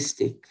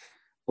Zionistic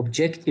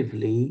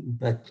objectively,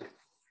 but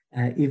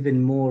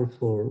even more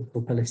for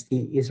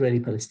Israeli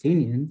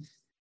Palestinians,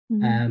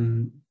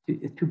 Mm-hmm.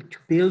 To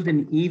build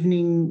an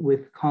evening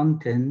with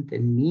content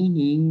and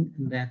meaning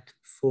that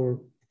for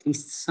at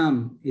least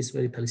some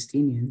Israeli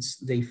Palestinians,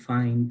 they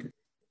find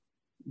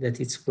that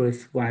it's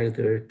worthwhile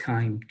their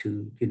time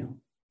to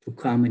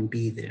come and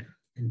be there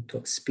and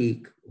to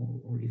speak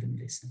or even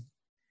listen.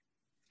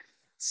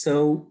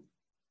 So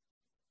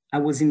I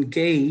was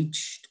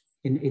engaged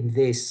in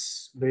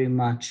this very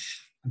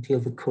much until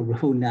the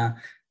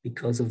corona,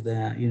 because of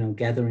the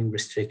gathering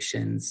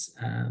restrictions.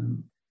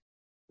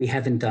 We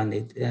haven't done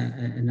it.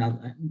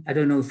 I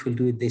don't know if we'll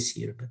do it this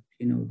year, but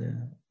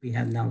we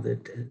have now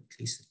that at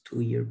least a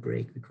 2-year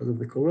break because of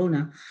the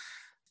corona.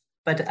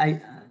 But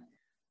I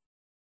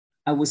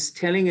was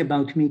telling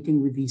about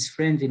meeting with these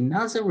friends in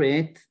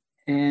Nazareth,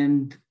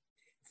 and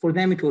for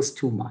them it was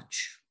too much.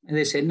 And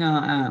they said,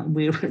 no,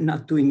 we're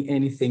not doing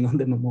anything on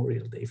the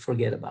Memorial Day.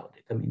 Forget about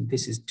it. I mean,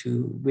 this is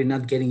we're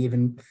not getting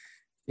even,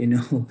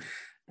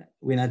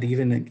 we're not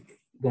even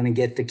going to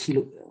get a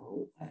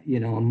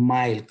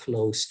mile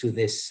close to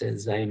this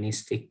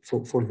Zionistic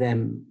for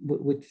them,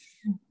 which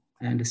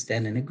I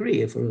understand and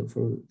agree for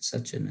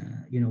such a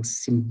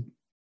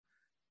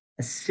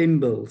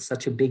symbol,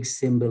 such a big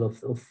symbol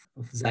of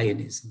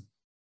Zionism.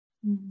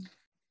 Mm-hmm.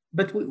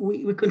 But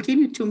we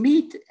continue to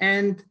meet,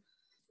 and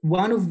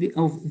one of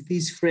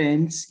these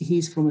friends,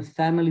 he's from a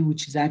family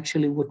which is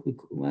actually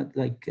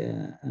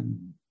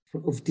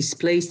of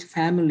displaced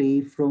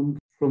family from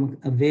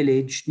a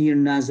village near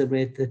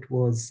Nazareth that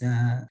was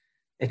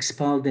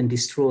expelled and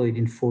destroyed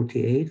in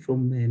 48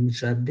 from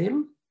Mjaddel.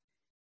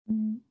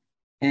 Mm-hmm.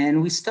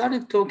 And we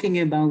started talking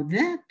about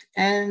that,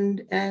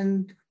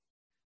 and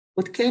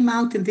what came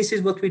out, and this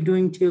is what we're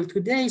doing till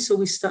today. So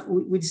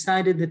we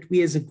decided that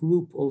we, as a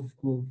group of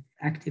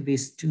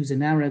activists, Jews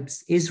and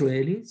Arabs,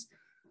 Israelis,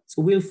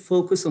 so we'll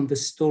focus on the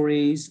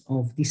stories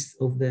of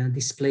the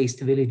displaced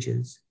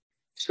villages.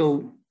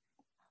 So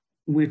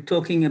we're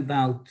talking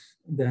about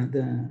the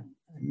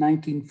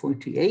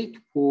 1948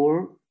 war,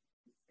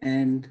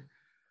 and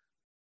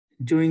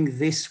during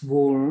this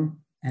war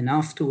and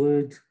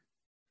afterward,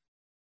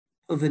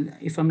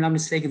 if I'm not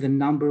mistaken, the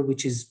number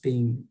which is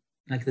being,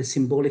 like the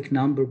symbolic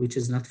number, which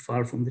is not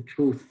far from the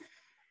truth,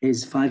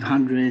 is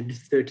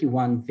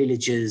 531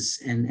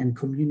 villages and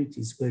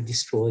communities were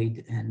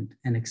destroyed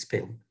and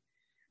expelled.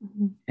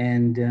 Mm-hmm.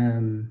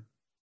 And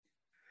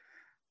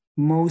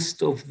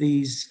most of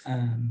these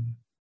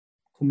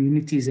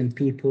communities and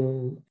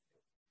people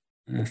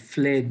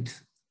fled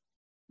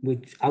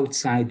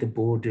outside the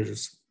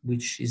borders,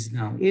 which is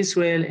now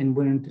Israel, and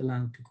weren't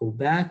allowed to go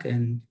back.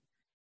 And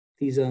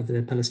these are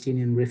the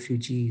Palestinian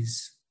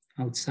refugees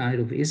outside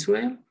of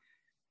Israel.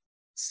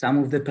 Some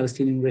of the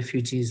Palestinian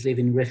refugees live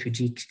in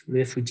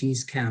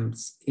refugees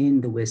camps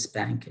in the West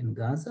Bank and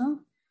Gaza,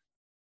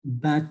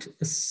 but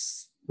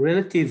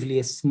relatively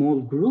a small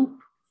group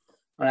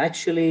are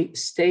actually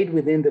stayed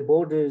within the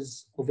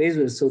borders of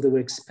Israel. So they were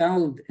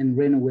expelled and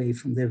ran away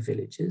from their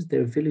villages.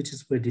 Their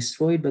villages were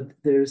destroyed, but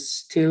they're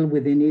still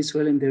within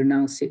Israel, and they're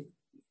now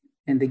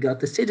and they got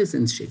the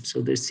citizenship.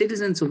 So they're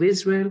citizens of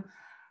Israel,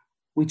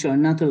 which are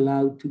not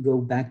allowed to go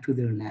back to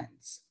their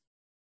lands.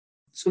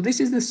 So this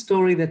is the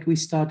story that we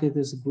started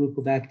as a group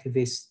of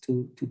activists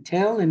to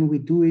tell, and we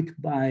do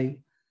it by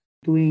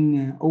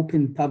doing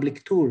open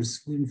public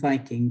tours. We're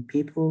inviting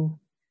people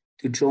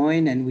to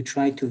join, and we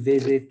try to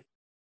visit,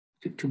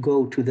 to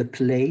go to the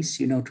place,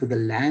 to the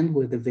land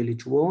where the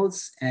village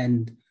was,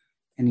 and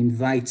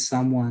invite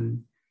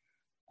someone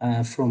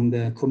from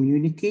the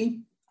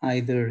community.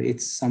 Either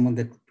it's someone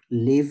that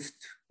lived,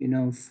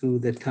 through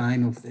the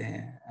time of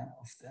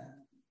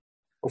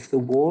the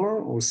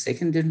war, or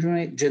second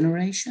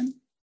generation.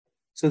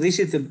 So this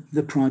is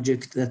the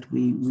project that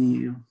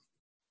we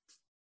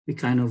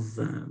kind of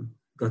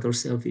got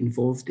ourselves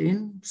involved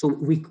in. So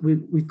we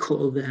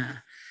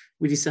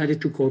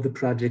decided to call the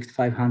project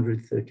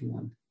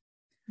 531.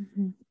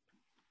 Mm-hmm.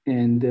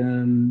 And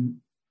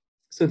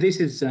so this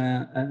is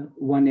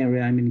one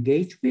area I'm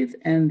engaged with,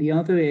 and the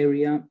other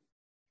area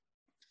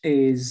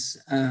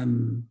is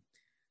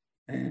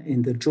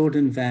in the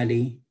Jordan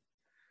Valley.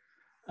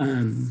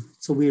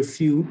 So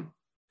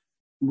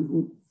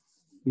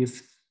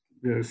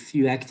there are a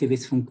few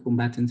activists from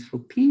Combatants for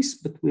Peace,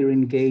 but we're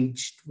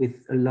engaged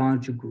with a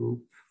larger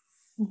group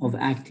mm-hmm. of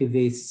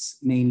activists,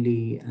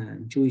 mainly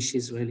Jewish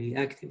Israeli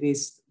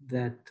activists,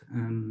 that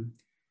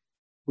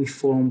we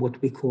form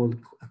what we call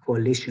a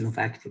coalition of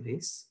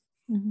activists.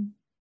 Mm-hmm.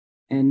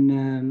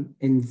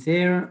 And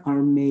there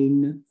our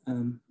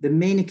the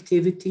main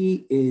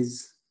activity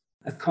is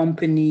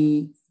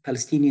accompany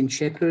Palestinian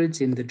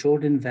shepherds in the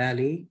Jordan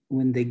Valley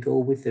when they go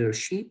with their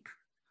sheep.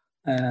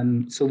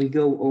 So we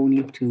go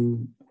only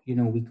to,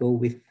 we go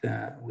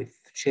with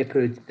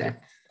shepherds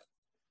that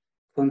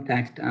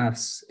contact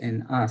us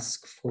and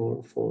ask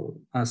for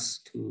us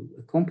to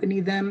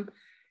accompany them.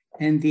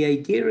 And the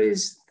idea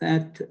is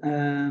that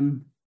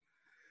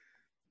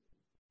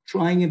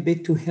trying a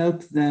bit to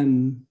help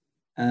them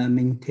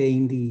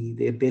maintain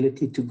the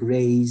ability to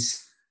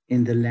graze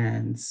in the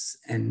lands.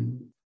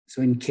 And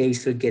so in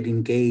case they get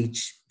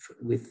engaged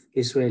with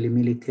Israeli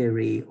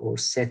military or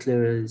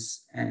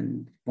settlers,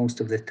 and most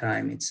of the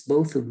time it's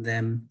both of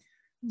them,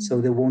 so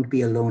they won't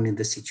be alone in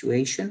the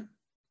situation.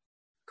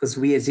 Because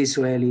we as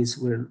Israelis,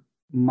 we're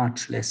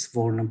much less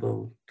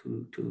vulnerable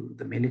to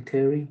the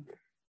military,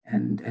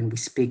 and we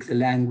speak the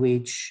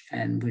language,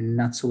 and we're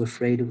not so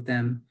afraid of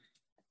them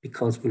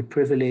because we're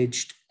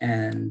privileged.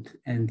 And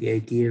the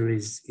idea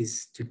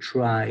is to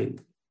try,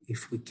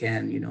 if we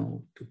can,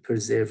 to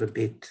preserve a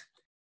bit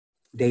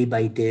day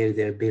by day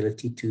their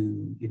ability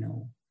to,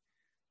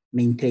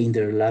 maintain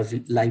their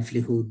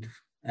livelihood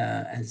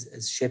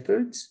as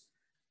shepherds.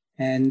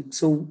 And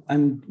so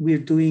we're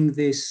doing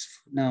this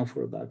now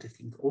for about, I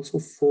think, also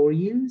 4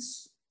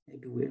 years.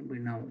 Maybe we're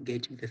now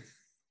engaging with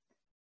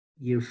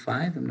year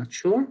 5, I'm not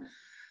sure.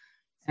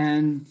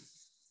 And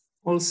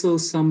also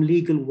some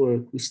legal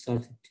work we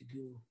started to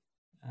do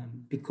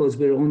because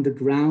we're on the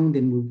ground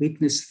and we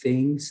witness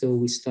things. So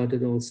we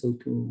started also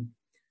to,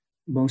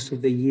 most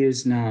of the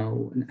years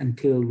now,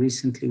 until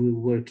recently, we were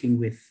working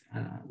with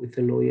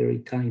the lawyer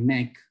Itai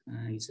Mek.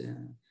 He's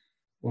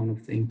one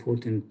of the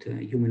important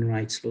human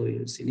rights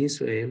lawyers in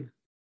Israel.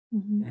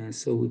 Mm-hmm.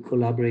 So we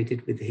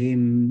collaborated with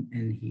him,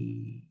 and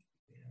he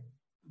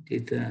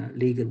did the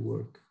legal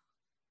work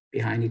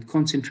behind it,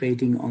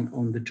 concentrating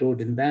on the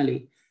Jordan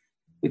Valley,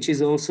 which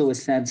is also a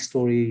sad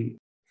story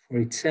for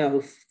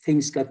itself.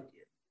 Things got,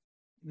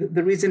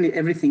 the reason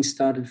everything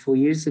started 4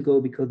 years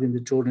ago, because in the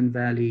Jordan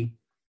Valley,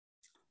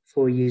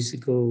 4 years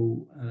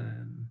ago,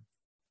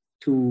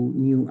 2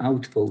 new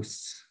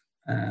outposts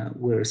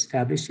were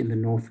established in the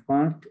north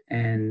part,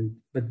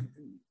 but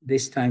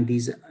this time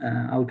these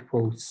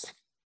outposts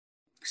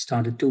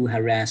started to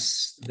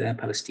harass the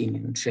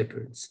Palestinian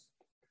shepherds.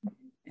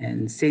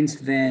 And since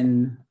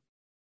then,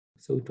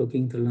 so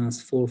talking the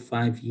last 4 or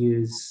 5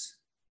 years,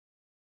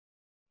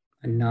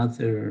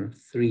 another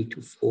 3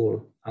 to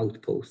 4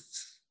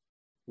 outposts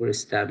were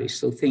established.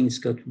 So things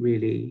got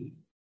really,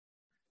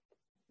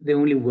 they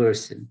only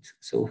worsened.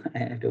 So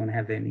I don't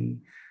have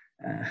any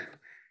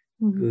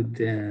good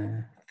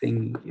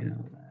thing,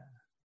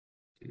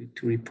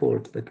 to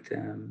report. But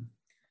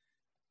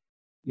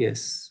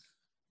yes,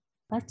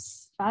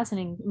 That's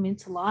fascinating. I mean,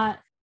 it's a lot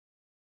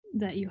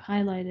that you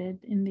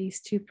highlighted in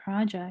these two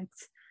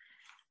projects.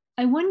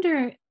 I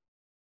wonder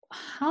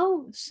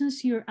how,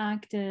 since you're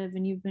active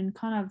and you've been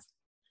kind of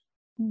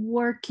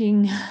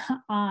working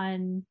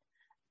on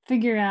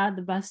figure out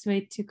the best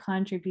way to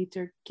contribute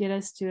or get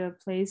us to a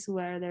place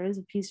where there is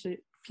a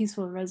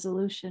peaceful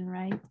resolution,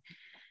 right?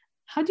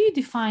 How do you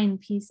define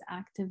peace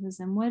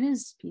activism? What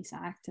is peace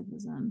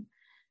activism?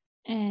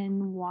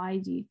 And why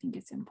do you think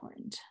it's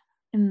important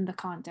in the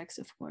context,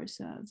 of course,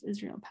 of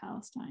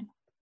Israel-Palestine?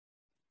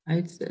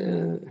 It's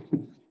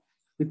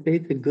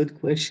it's a good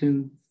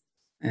question,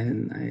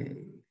 and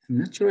I'm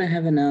not sure I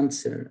have an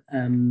answer.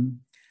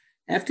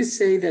 I have to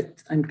say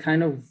that I'm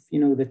kind of,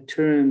 the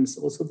terms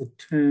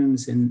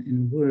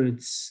and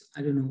words,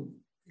 I don't know,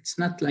 it's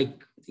not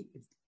like it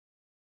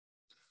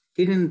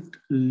didn't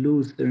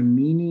lose their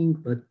meaning,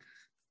 but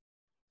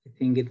I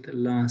think in the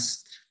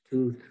last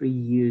 2-3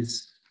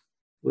 years,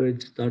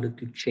 words started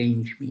to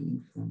change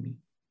meaning for me.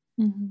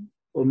 Mm-hmm.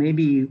 Or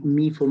maybe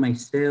me for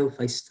myself,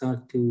 I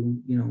start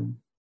to,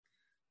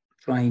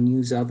 try and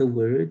use other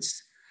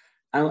words.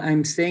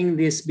 I'm saying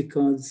this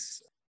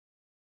because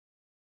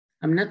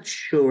I'm not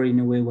sure in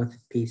a way what a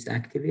peace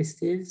activist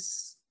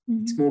is.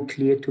 Mm-hmm. It's more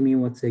clear to me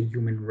what a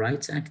human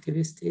rights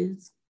activist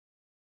is.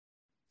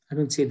 I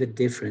don't see the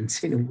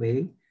difference in a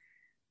way.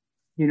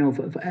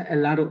 A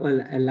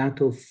lot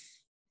of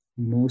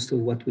most of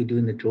what we do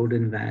in the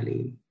Jordan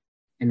Valley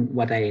and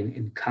what I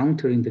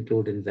encounter in the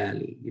Jordan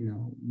Valley,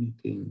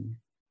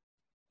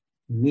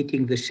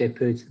 meeting the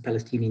shepherds, the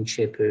Palestinian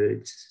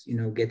shepherds,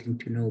 getting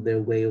to know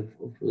their way of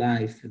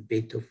life, a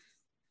bit of,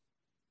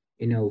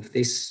 of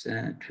this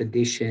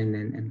tradition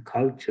and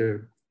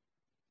culture.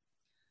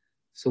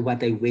 So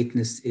what I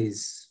witness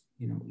is,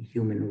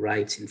 human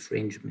rights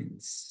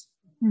infringements.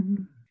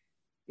 Mm-hmm.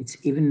 It's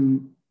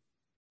even,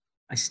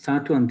 I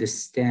start to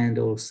understand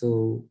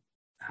also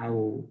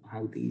how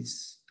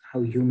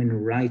human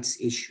rights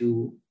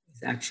issue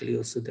is actually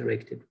also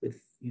directed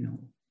with,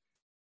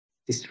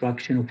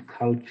 destruction of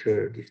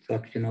culture,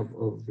 destruction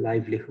of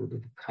livelihood,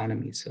 of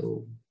economy.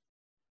 So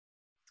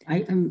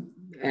I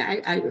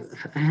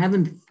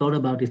haven't thought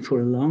about it for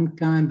a long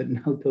time, but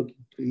now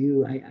talking to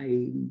you,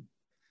 I'm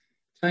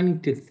trying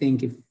to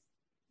think if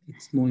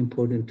it's more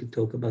important to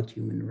talk about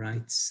human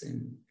rights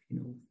and,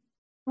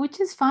 Which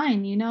is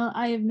fine.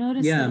 I have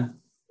noticed that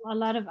a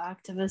lot of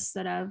activists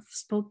that I've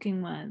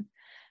spoken with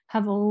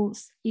have all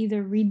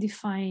either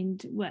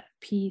redefined what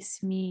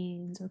peace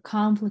means or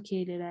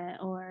complicated it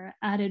or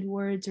added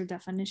words or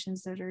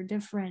definitions that are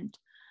different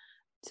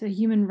to a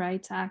human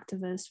rights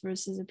activist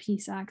versus a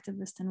peace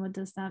activist. And what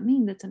does that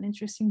mean? That's an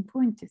interesting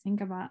point to think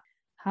about.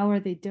 How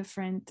are they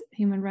different?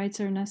 Human rights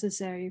are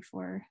necessary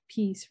for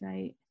peace,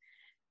 right?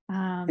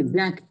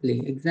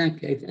 Exactly.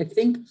 I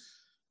think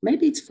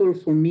maybe it's for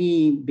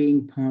me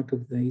being part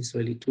of the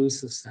Israeli Jewish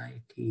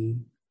Society.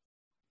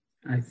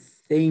 I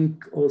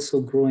think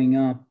also growing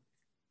up,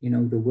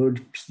 the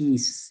word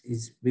peace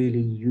is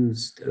really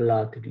used a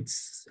lot,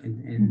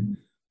 and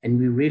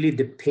we really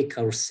depict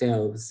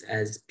ourselves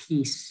as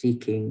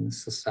peace-seeking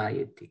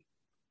society.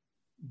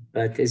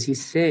 But as you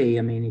say,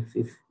 I mean,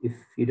 if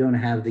you don't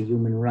have the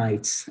human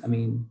rights, I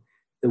mean,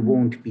 there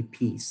won't be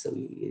peace. So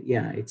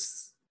yeah, I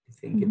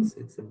think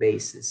it's a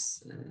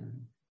basis.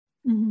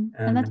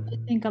 And that's what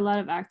I think a lot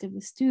of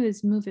activists do,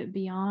 is move it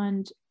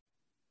beyond,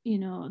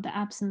 the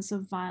absence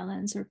of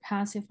violence or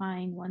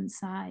pacifying one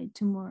side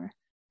to more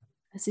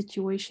a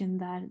situation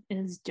that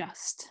is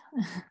just.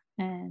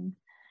 And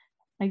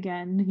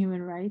again,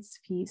 human rights,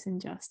 peace,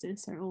 and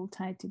justice are all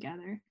tied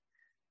together.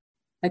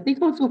 I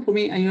think also for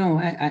me,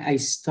 I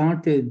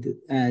started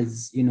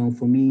as,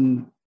 for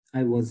me,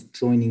 I was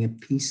joining a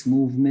peace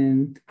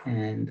movement,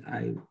 and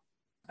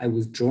I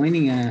was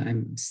joining,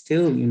 I'm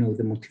still,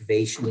 the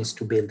motivation is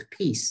to build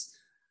peace.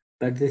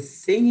 But the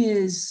thing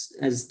is,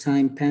 as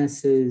time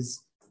passes,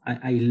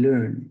 I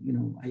learn,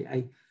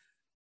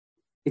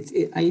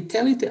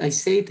 I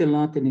say it a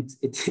lot, and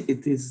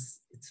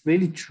it's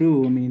really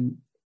true. I mean,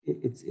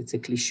 it's a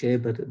cliche,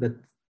 but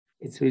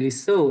it's really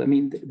so. I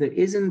mean, there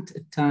isn't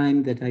a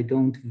time that I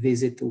don't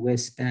visit the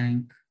West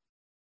Bank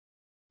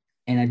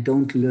and I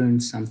don't learn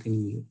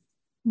something new.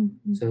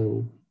 Mm-hmm.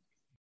 So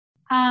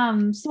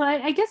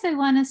I guess I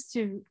want us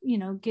to,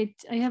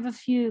 I have a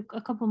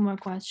couple more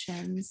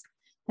questions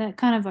that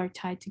kind of are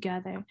tied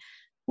together.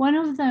 One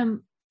of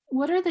them,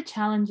 what are the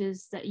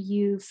challenges that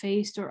you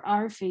faced or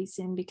are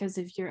facing because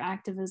of your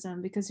activism,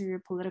 because of your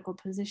political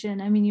position?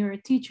 I mean, you're a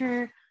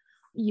teacher,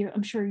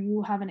 I'm sure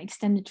you have an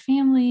extended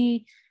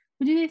family.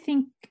 What do you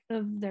think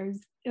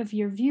of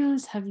your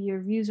views? Have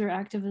your views or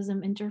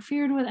activism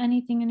interfered with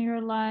anything in your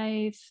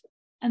life?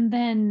 And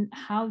then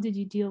how did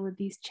you deal with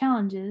these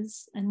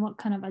challenges? And what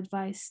kind of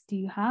advice do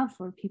you have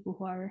for people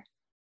who are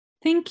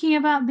thinking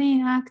about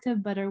being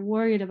active but are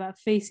worried about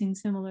facing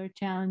similar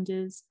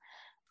challenges,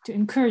 to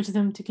encourage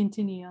them to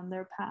continue on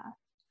their path?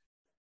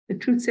 The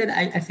truth said,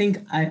 I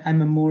think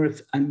I'm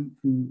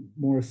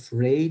more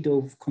afraid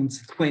of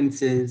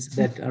consequences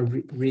that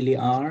really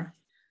are.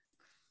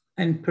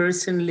 And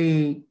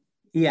personally,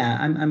 yeah,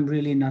 I'm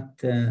really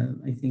not,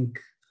 I think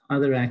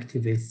other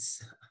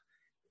activists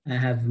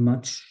have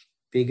much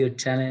bigger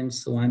challenge.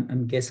 So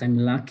I'm guess I'm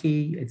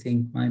lucky. I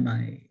think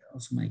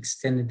also my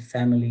extended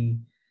family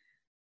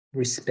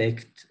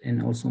respect,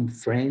 and also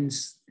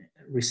friends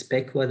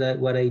respect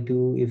what I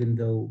do, even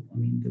though, I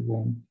mean, they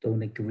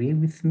don't agree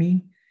with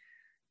me.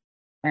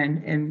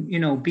 And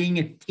being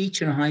a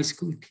teacher, a high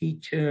school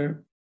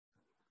teacher,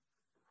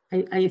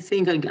 I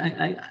think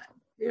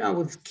I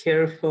was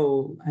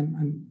careful.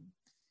 I'm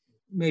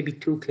maybe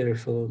too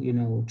careful,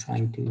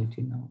 trying to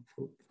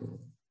for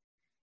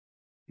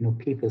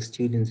people,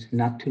 students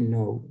not to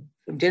know.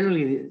 So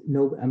generally,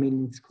 no. I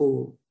mean, in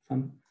school,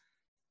 I'm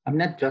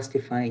not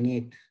justifying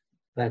it,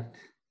 but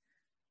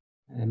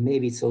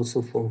maybe it's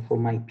also for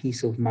my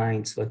peace of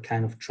mind. So I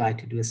kind of try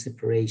to do a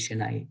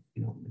separation. I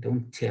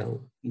don't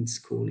tell in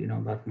school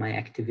about my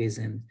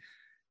activism,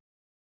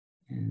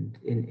 and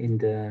in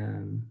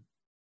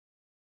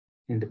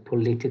the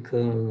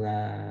political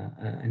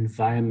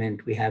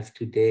environment we have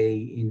today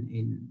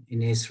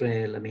in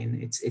Israel. I mean,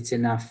 it's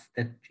enough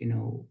that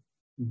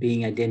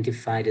being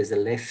identified as a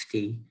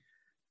lefty.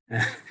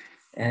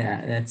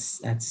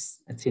 That's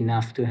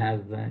enough to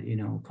have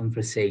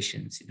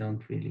conversations. You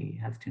don't really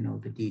have to know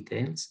the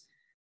details.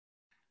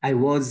 I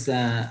was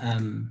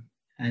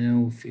I don't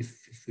know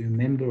if you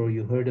remember or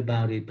you heard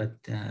about it, but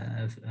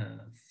a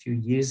few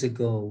years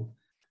ago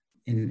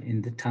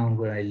in the town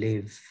where I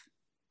live,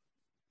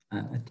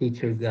 a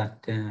teacher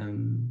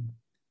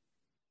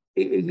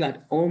he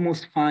got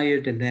almost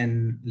fired, and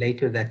then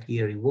later that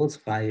year he was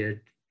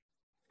fired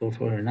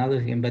for another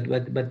thing. But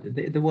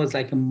there was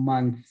like a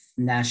month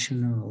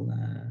national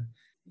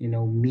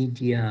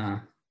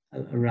media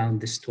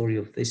around the story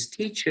of this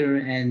teacher,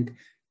 and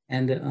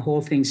the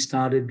whole thing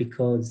started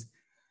because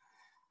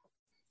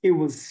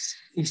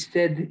he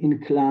said in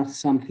class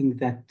something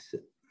that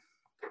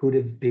could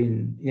have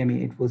been, I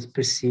mean, it was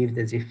perceived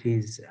as if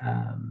he's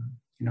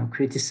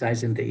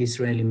criticizing the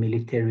Israeli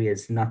military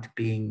as not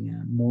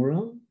being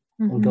moral.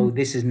 Mm-hmm. Although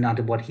this is not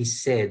what he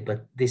said,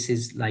 but this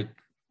is like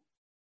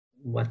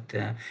what.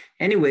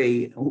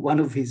 Anyway, one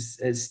of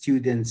his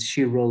students,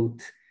 she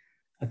wrote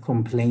a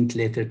complaint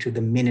letter to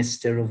the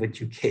Minister of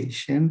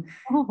Education.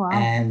 Oh, wow.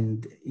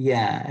 And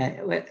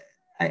yeah,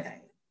 I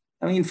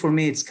mean, for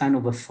me, it's kind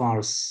of a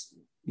farce,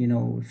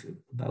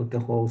 about the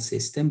whole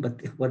system.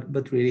 But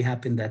what really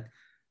happened that,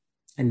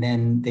 and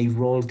then they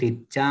rolled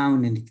it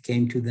down, and it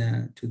came to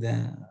the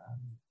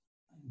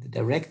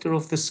director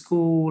of the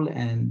school,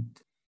 and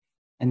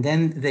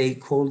then they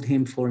called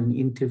him for an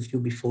interview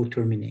before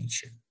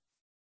termination.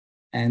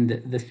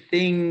 And the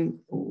thing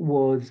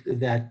was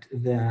that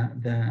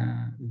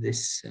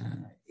this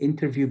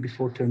interview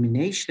before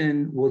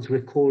termination was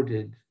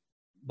recorded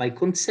by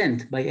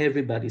consent by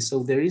everybody.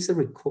 So there is a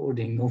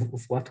recording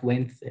of what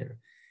went there.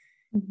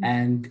 Mm-hmm.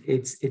 And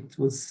it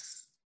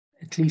was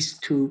at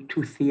least two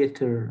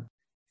theater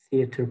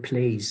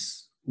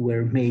plays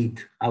were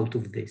made out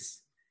of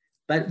this.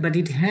 But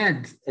it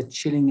had a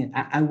chilling.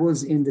 I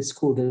was in the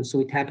school,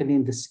 so it happened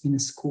in a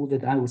school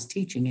that I was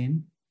teaching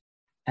in.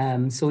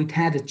 So it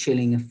had a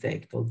chilling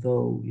effect,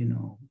 although,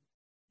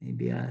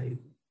 maybe I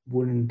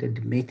wouldn't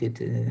admit it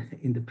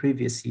in the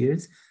previous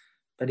years,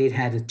 but it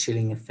had a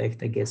chilling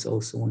effect, I guess,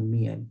 also on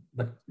me,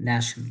 but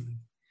nationally.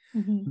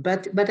 Mm-hmm.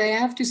 But I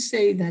have to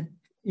say that,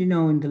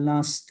 in the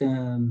last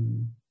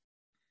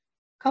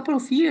couple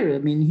of years, I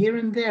mean, here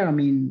and there, I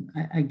mean,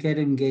 I get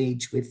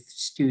engaged with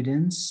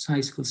students,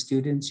 high school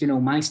students,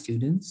 my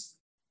students,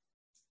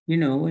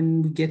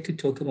 and we get to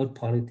talk about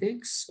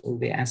politics, or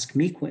they ask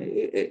me,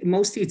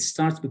 mostly it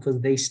starts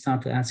because they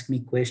start to ask me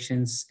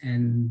questions,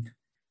 and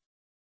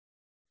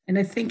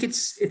I think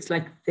it's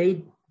like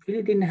they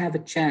really didn't have a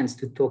chance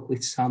to talk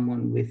with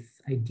someone with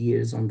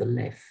ideas on the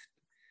left.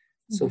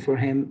 Mm-hmm. So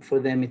for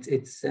them,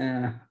 it's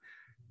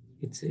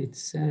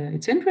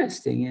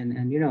interesting, and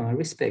I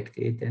respect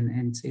it,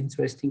 and it's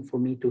interesting for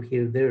me to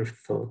hear their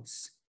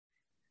thoughts.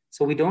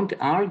 So we don't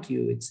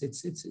argue.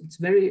 It's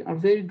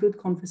very good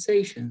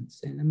conversations,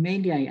 and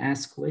mainly I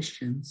ask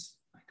questions.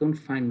 I don't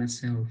find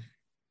myself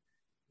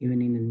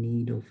even in the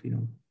need of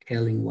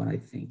telling what I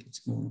think.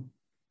 It's more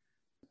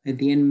at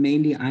the end,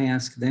 mainly I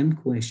ask them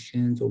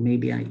questions, or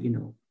maybe I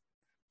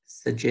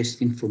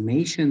suggest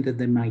information that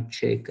they might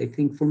check. I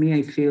think for me,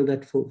 I feel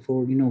that for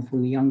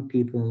the young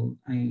people,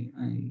 I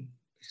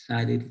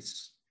decided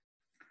it's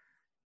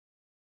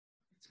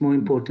more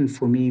important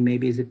for me,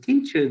 maybe as a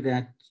teacher,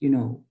 that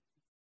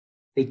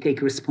they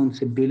take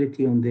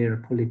responsibility on their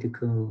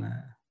political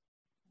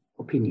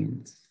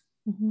opinions.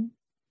 Mm-hmm.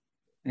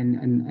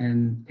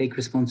 and take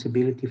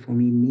responsibility for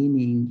me,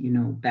 meaning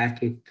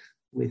back it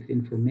with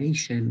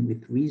information,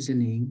 with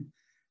reasoning,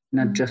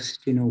 not mm-hmm.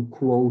 just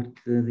quote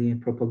the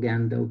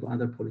propaganda of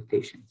other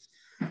politicians.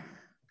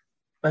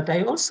 But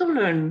I also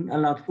learn a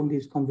lot from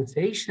these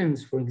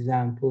conversations. For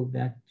example,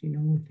 that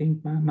I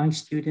think my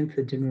students,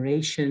 the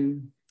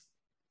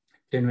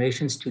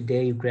generations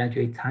today who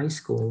graduate high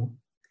school,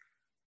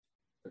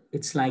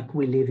 it's like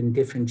we live in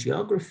different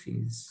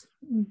geographies.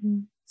 Mm-hmm.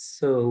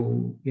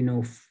 So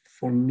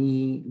for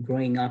me,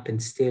 growing up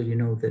and still,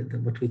 the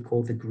what we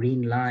call the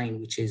Green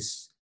Line, which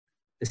is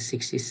the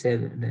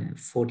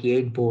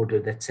 48 border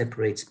that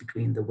separates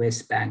between the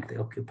West Bank, the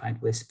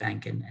occupied West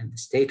Bank, and the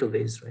state of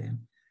Israel.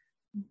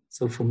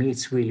 So for me,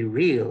 it's really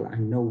real. I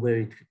know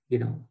where it,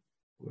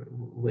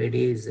 where it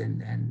is,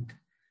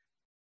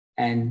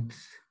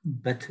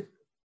 but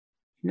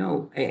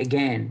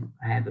again,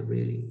 I have a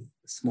really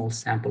small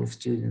sample of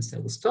students I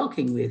was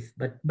talking with,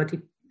 but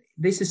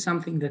this is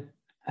something that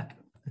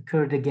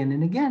occurred again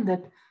and again,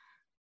 that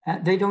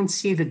they don't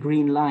see the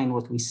green line,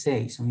 what we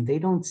say. So, they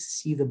don't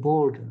see the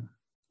border.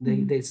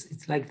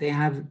 It's like they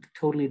have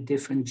totally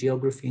different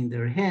geography in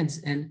their heads,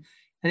 and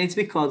it's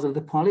because of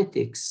the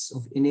politics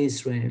in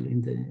Israel,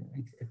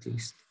 at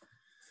least,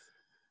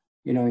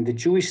 in the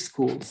Jewish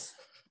schools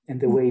and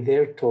the way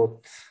they're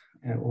taught.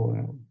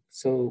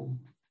 So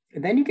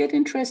then you get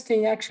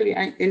interesting.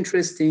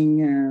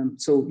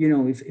 So,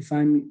 if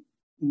I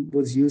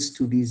was used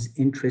to these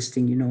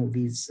interesting,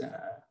 these,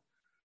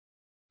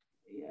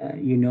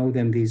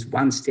 these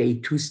one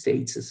state, two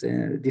states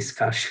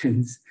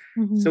discussions.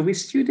 Mm-hmm. So with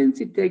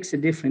students, it takes a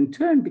different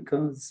turn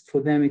because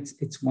for them,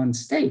 it's one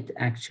state,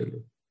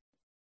 actually.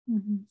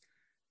 Mm-hmm.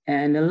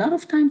 And a lot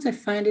of times I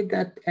find it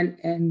that,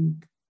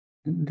 and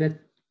that,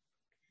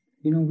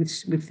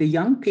 with the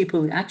young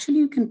people, actually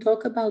you can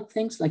talk about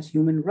things like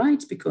human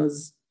rights,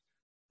 because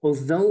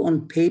although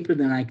on paper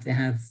they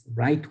have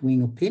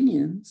right-wing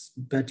opinions,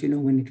 but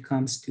when it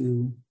comes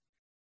to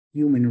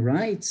human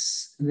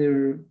rights,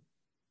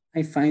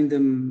 I find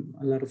them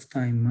a lot of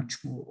time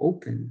much more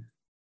open,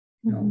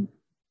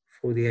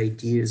 for the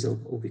ideas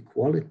of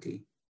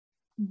equality,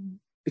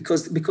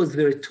 because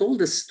they're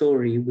told a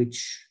story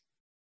which,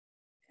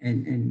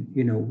 and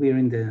we're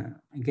in the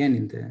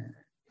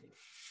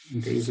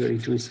Israeli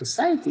Jewish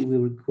society, we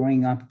were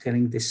growing up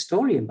telling this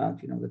story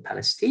about, the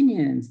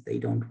Palestinians, they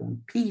don't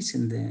want peace,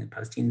 and the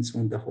Palestinians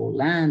want the whole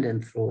land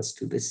and throw us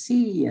to the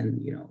sea,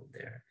 and,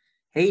 they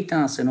hate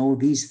us and all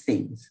these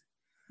things.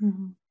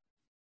 Mm-hmm.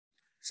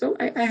 So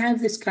I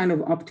have this kind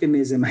of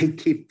optimism I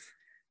keep,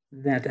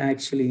 that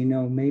actually,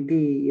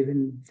 maybe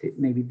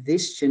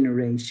this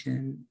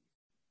generation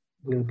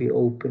will be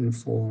open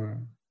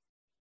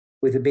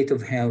with a bit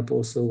of help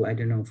also, I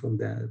don't know, from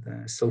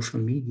the social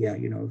media,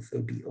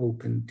 they'll be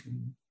open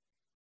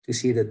to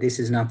see that this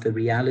is not the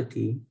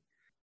reality.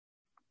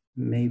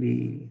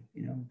 Maybe,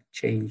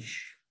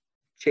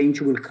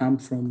 change will come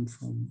from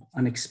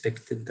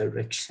unexpected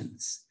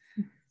directions.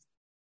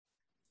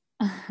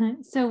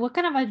 So what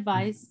kind of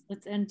advice,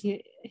 let's end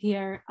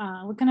here,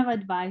 what kind of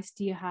advice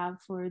do you have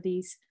for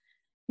these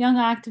young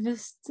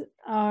activists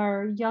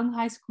or young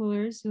high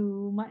schoolers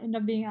who might end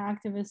up being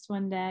activists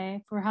one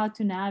day, for how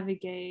to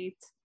navigate,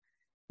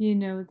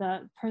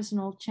 the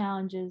personal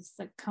challenges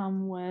that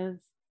come with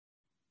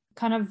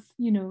kind of,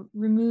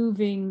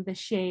 removing the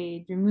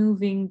shade,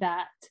 removing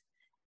that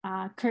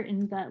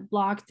curtain that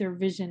blocked their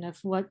vision of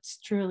what's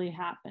truly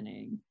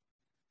happening?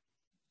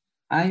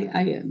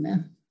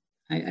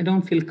 I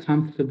don't feel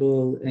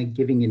comfortable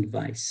giving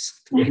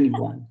advice to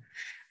anyone.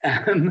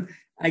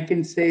 I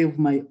can say of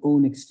my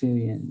own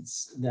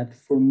experience that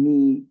for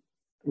me,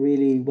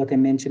 really, what I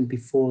mentioned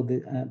before,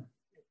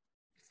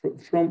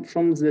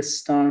 from the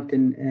start,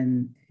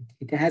 and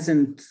it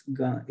hasn't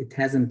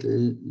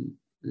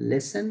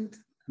lessened.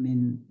 I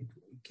mean,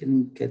 it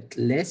can get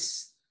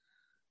less.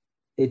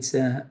 It's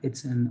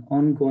an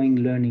ongoing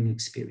learning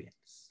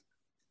experience,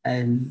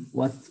 and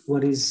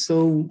what is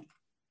so,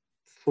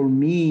 for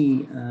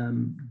me,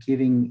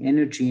 giving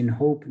energy and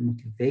hope and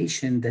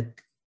motivation,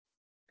 that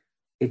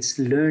it's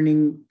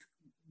learning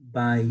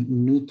by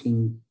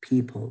meeting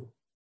people.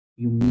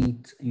 I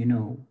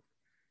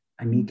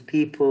meet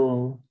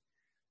people,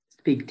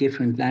 speak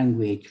different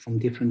language, from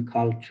different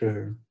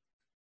culture,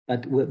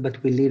 but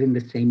we live in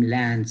the same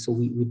land, so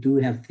we do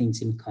have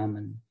things in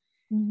common.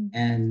 Mm-hmm.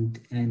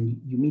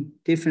 And you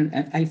meet different,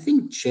 I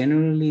think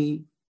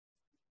generally,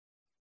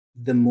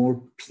 the more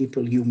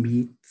people you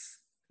meet,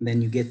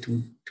 then you get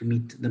to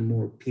meet the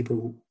more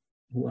people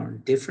who are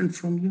different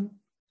from you.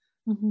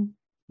 Mm-hmm.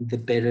 The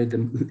better the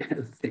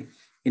thing,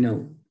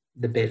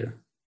 the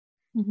better.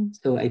 Mm-hmm.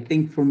 So I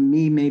think for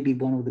me, maybe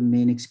one of the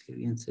main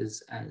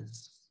experiences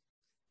as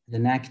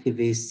an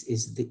activist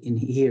is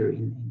here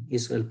in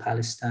Israel,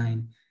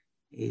 Palestine,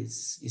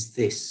 is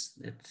this,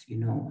 that,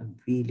 I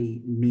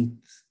really meet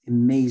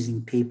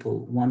amazing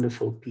people,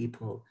 wonderful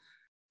people.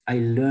 I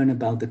learn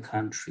about the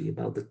country,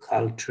 about the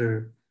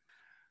culture.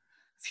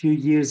 A few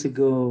years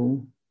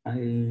ago,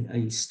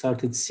 I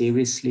started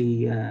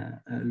seriously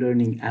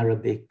learning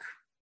Arabic.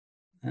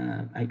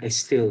 I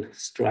still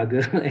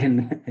struggle,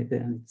 and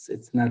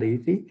it's not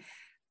easy,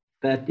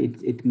 but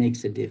it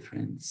makes a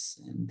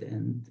difference.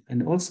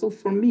 And also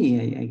for me,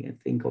 I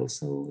think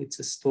also it's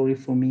a story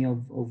for me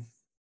of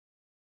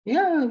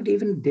I would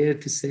even dare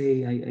to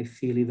say I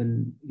feel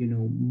even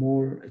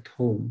more at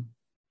home.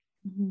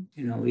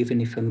 Mm-hmm.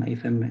 Even if I'm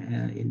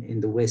in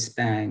the West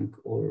Bank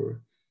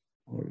or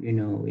in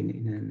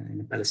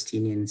a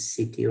Palestinian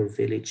city or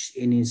village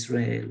in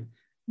Israel,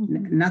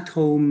 mm-hmm. Not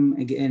home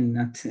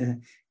again,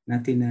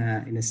 not in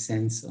a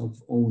sense of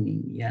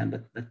owning. Yeah,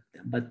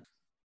 but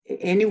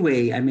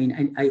anyway, I mean,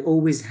 I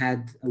always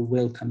had a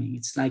welcoming.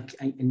 It's like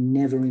I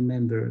never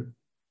remember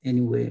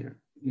anywhere,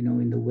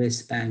 in the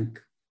West Bank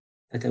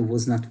that I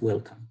was not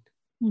welcomed.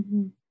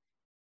 Mm-hmm.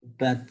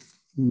 But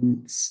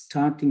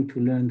starting to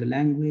learn the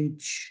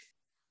language,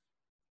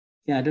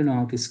 yeah, I don't know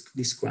how to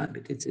describe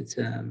it.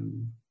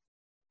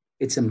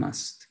 It's a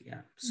must.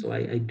 Yeah, so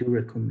I do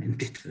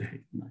recommend it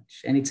very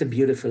much, and it's a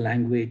beautiful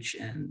language,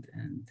 and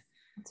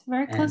it's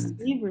very close to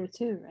Hebrew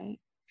too, right?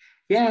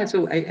 Yeah,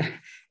 so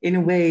in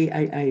a way,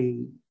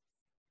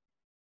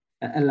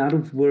 a lot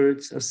of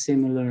words are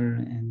similar,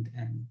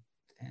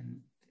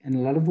 and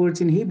a lot of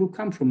words in Hebrew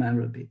come from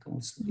Arabic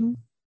also. Mm-hmm.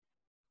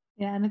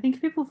 Yeah, and I think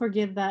people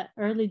forget that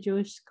early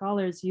Jewish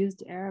scholars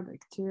used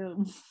Arabic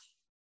too.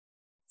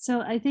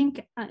 So I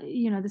think,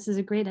 this is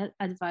a great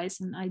advice,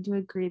 and I do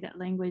agree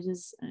that language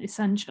is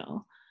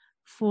essential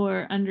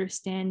for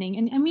understanding.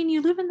 And I mean,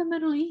 you live in the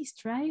Middle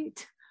East, right?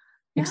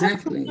 You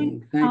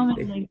Exactly.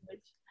 Common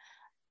language.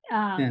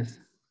 Yes.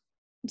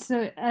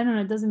 So I don't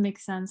know, it doesn't make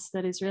sense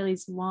that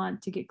Israelis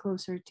want to get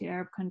closer to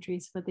Arab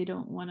countries, but they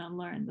don't want to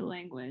learn the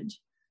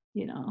language,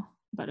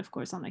 But of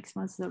course, on the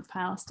expense of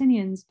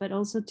Palestinians, but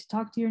also to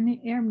talk to your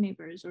Arab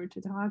neighbors, or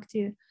to talk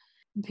to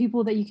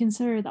people that you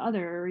consider the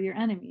other or your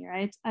enemy,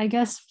 right? I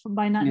guess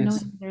by not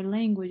knowing their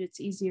language, it's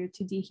easier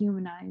to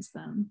dehumanize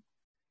them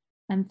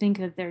and think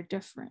that they're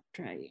different,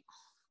 right?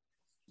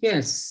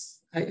 Yes,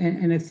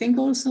 and I think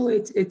also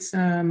it's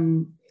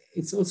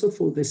also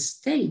for the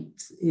state.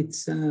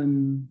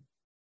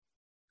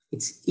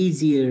 It's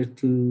easier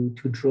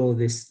to draw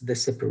the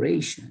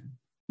separation.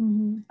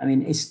 Mm-hmm. I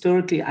mean,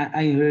 historically,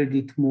 I heard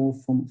it more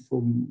from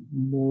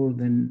more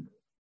than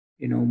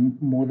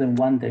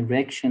one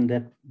direction,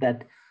 that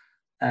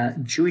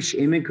Jewish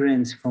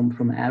immigrants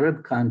from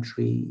Arab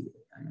country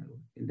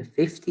in the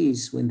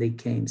 50s, when they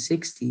came,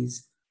 60s,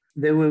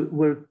 they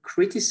were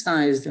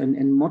criticized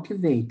and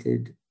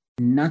motivated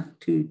not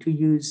to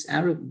use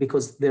Arab,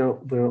 because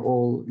we're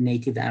all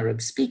native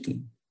Arab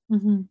speaking.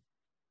 Mm-hmm.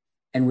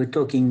 And we're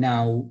talking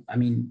now, I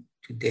mean,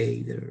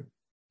 today there are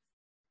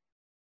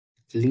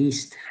at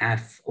least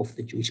half of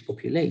the Jewish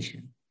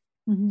population.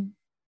 Mm-hmm.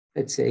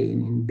 Let's say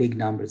in big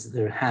numbers,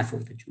 they're half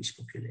of the Jewish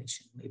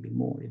population, maybe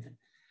more even.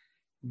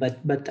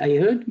 But I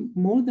heard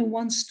more than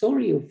one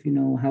story of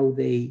how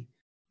they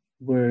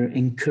were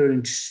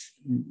encouraged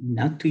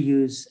not to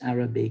use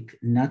Arabic,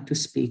 not to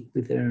speak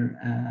with their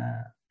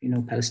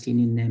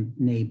Palestinian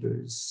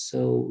neighbors.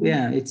 So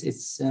yeah, it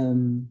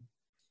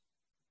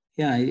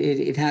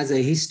has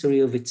a history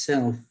of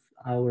itself.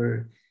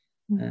 Our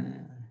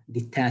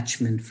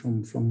detachment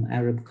from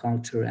Arab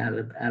culture,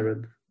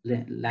 Arab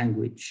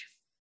language.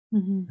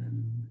 Mm-hmm.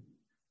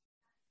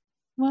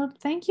 Well,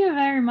 thank you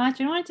very much.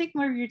 I don't want to take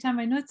more of your time.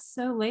 I know it's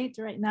so late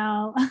right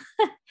now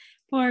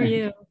for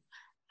you.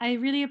 I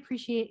really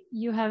appreciate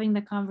you having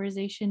the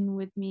conversation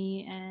with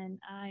me, and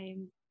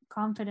I'm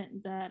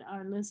confident that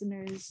our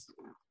listeners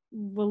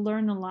will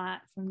learn a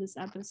lot from this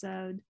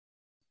episode.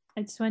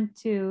 I just want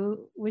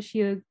to wish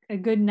you a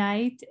good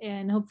night,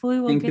 and hopefully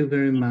we'll thank you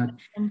very much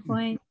at some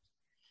point.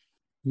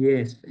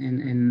 Yes,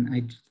 and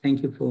I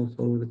thank you for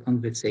the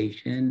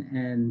conversation,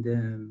 and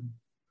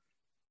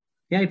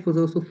it was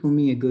also for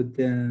me a good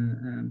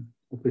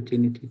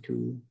opportunity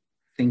to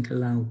think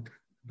aloud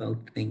about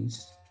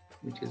things,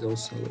 which is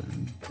also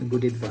a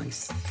good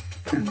advice.